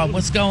my God,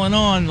 what's going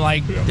on?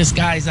 Like, this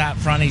guy's out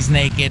front, he's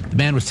naked. The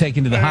man was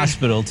taken to the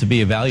hospital to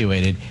be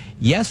evaluated.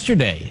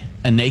 Yesterday,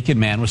 a naked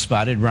man was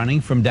spotted running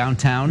from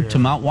downtown to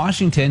Mount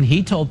Washington.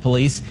 He told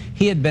police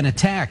he had been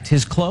attacked,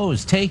 his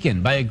clothes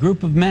taken by a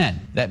group of men.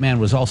 That man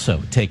was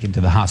also taken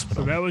to the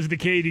hospital. So that was the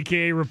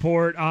KDK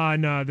report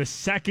on the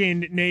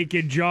second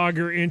naked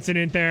jogger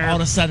incident there. All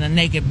of a sudden, a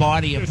naked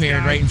body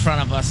appeared right in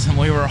front of us, and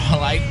we were all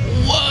like,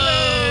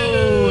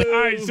 whoa! All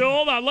right, so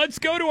hold on. Let's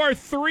go to our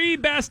three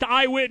best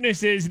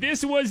eyewitnesses.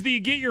 This was the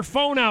get your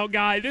phone out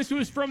guy. This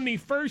was from the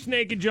first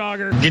naked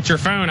jogger. Get your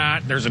phone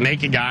out. There's a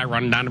naked guy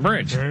running down the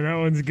bridge. That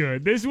one's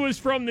good. This was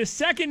from the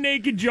second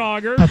naked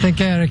jogger. I think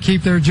they ought to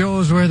keep their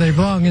jewels where they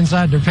belong,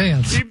 inside their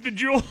pants. Keep the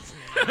jewels.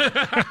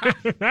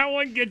 That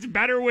one gets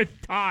better with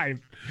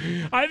time.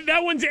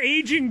 That one's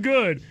aging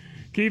good.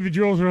 Keep the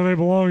jewels where they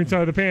belong,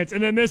 inside the pants.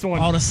 And then this one.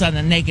 All of a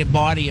sudden, a naked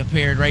body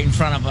appeared right in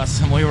front of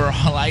us, and we were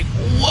all like,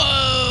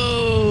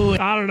 whoa!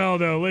 I don't know,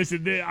 though.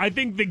 Listen, I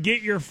think the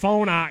get your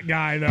phone out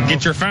guy, though.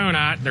 Get your phone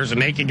out. There's a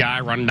naked guy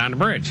running down the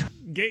bridge.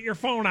 Get your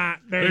phone out.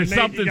 There's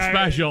something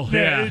special.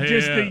 Yeah,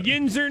 just the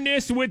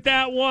yinzerness with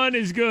that one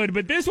is good.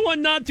 But this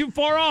one, not too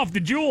far off. The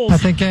jewels. I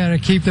think they ought to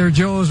keep their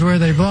jewels where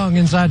they belong,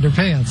 inside their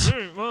pants.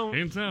 Well,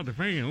 inside the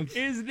pants.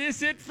 Is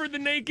this it for the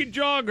naked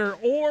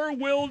jogger? Or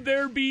will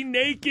there be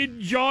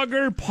naked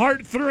jogger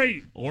part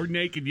 3? Or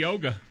naked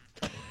yoga.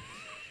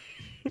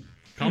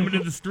 Coming to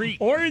the street.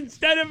 Or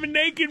instead of a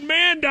naked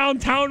man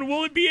downtown,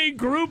 will it be a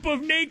group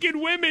of naked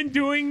women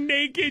doing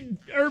naked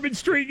urban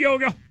street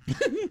yoga?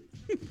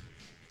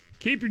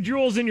 Keep your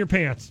jewels in your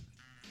pants.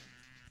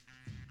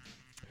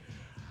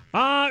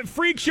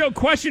 Freak show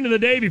question of the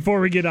day before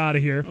we get out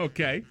of here.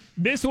 Okay.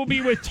 This will be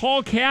with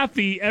Tall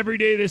Kathy every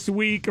day this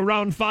week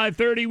around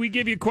 5:30. We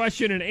give you a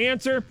question and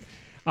answer.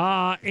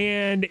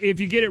 And if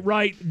you get it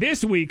right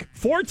this week,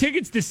 4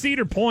 tickets to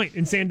Cedar Point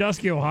in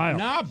Sandusky, Ohio.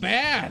 Not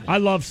bad. I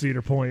love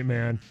Cedar Point,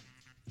 man.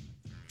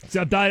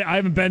 Except I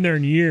haven't been there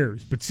in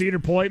years. But Cedar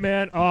Point,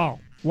 man, oh,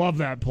 love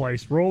that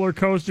place. Roller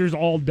coasters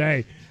all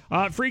day.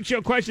 Freak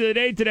show question of the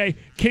day today.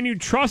 Can you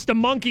trust a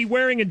monkey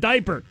wearing a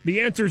diaper? The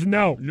answer is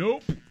no.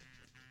 Nope.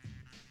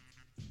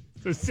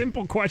 It's a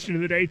simple question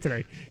of the day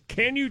today.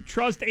 Can you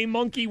trust a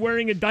monkey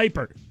wearing a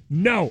diaper?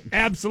 No,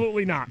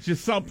 absolutely not. It's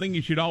just something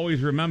you should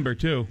always remember,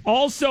 too.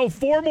 Also,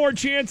 4 more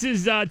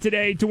chances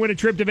today to win a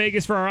trip to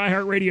Vegas for our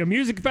iHeartRadio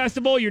Music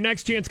Festival. Your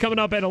next chance coming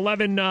up at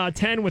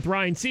 11:10 with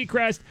Ryan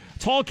Seacrest.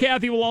 Tall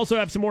Kathy will also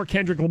have some more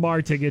Kendrick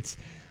Lamar tickets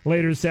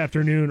later this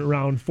afternoon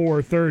around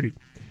 4:30.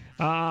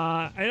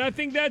 And I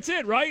think that's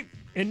it, right?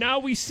 And now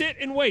we sit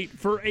and wait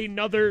for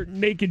another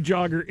naked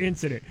jogger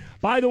incident.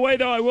 By the way,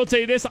 though, I will tell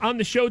you this on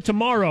the show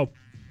tomorrow.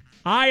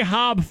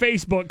 IHOB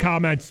Facebook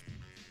comments.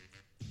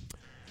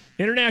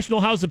 International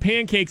House of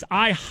Pancakes,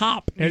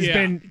 IHOP, has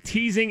been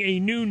teasing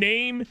a new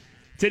name.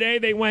 Today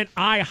they went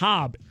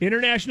IHOB.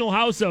 International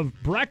House of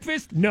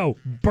Breakfast? No,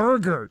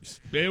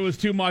 Burgers. It was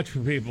too much for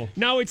people.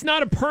 No, it's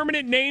not a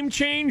permanent name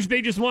change.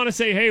 They just want to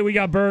say, hey, we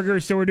got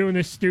burgers, so we're doing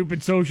this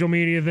stupid social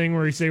media thing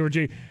where we say we're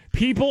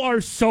People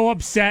are so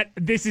upset.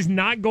 This is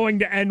not going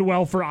to end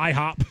well for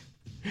IHOP.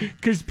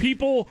 Because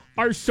people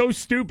are so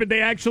stupid,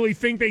 they actually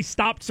think they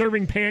stopped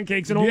serving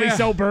pancakes and only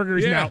sell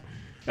burgers now.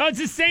 No, it's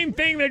the same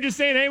thing. They're just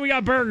saying, hey, we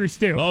got burgers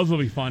too. Those will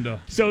be fun to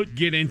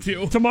get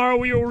into. Tomorrow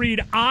we will read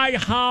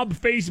IHOB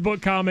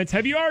Facebook comments.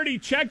 Have you already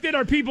checked it?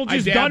 Are people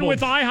just done with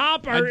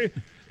IHOP? Or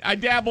I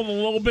dabbled a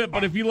little bit,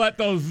 but if you let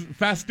those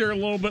fester a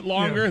little bit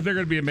longer, they're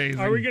going to be amazing.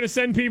 Are we going to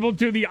send people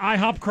to the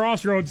IHOP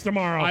Crossroads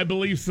tomorrow? I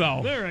believe so.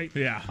 All right.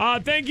 Yeah.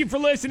 Thank you for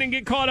listening.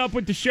 Get caught up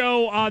with the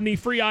show on the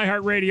free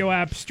iHeartRadio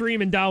app.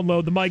 Stream and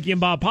download the Mikey and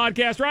Bob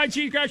podcast. Ryan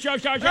Seacrest Show.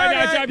 KST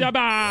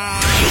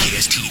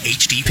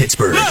HD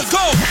Pittsburgh. Let's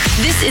go.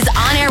 This is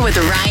On Air with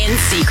Ryan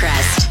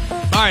Seacrest.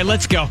 All right,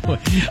 let's go.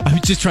 I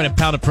was just trying to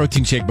pound a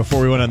protein shake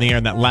before we went on the air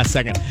in that last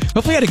second.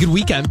 Hopefully you had a good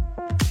weekend.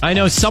 I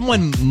know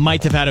someone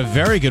might have had a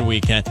very good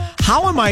weekend. How am I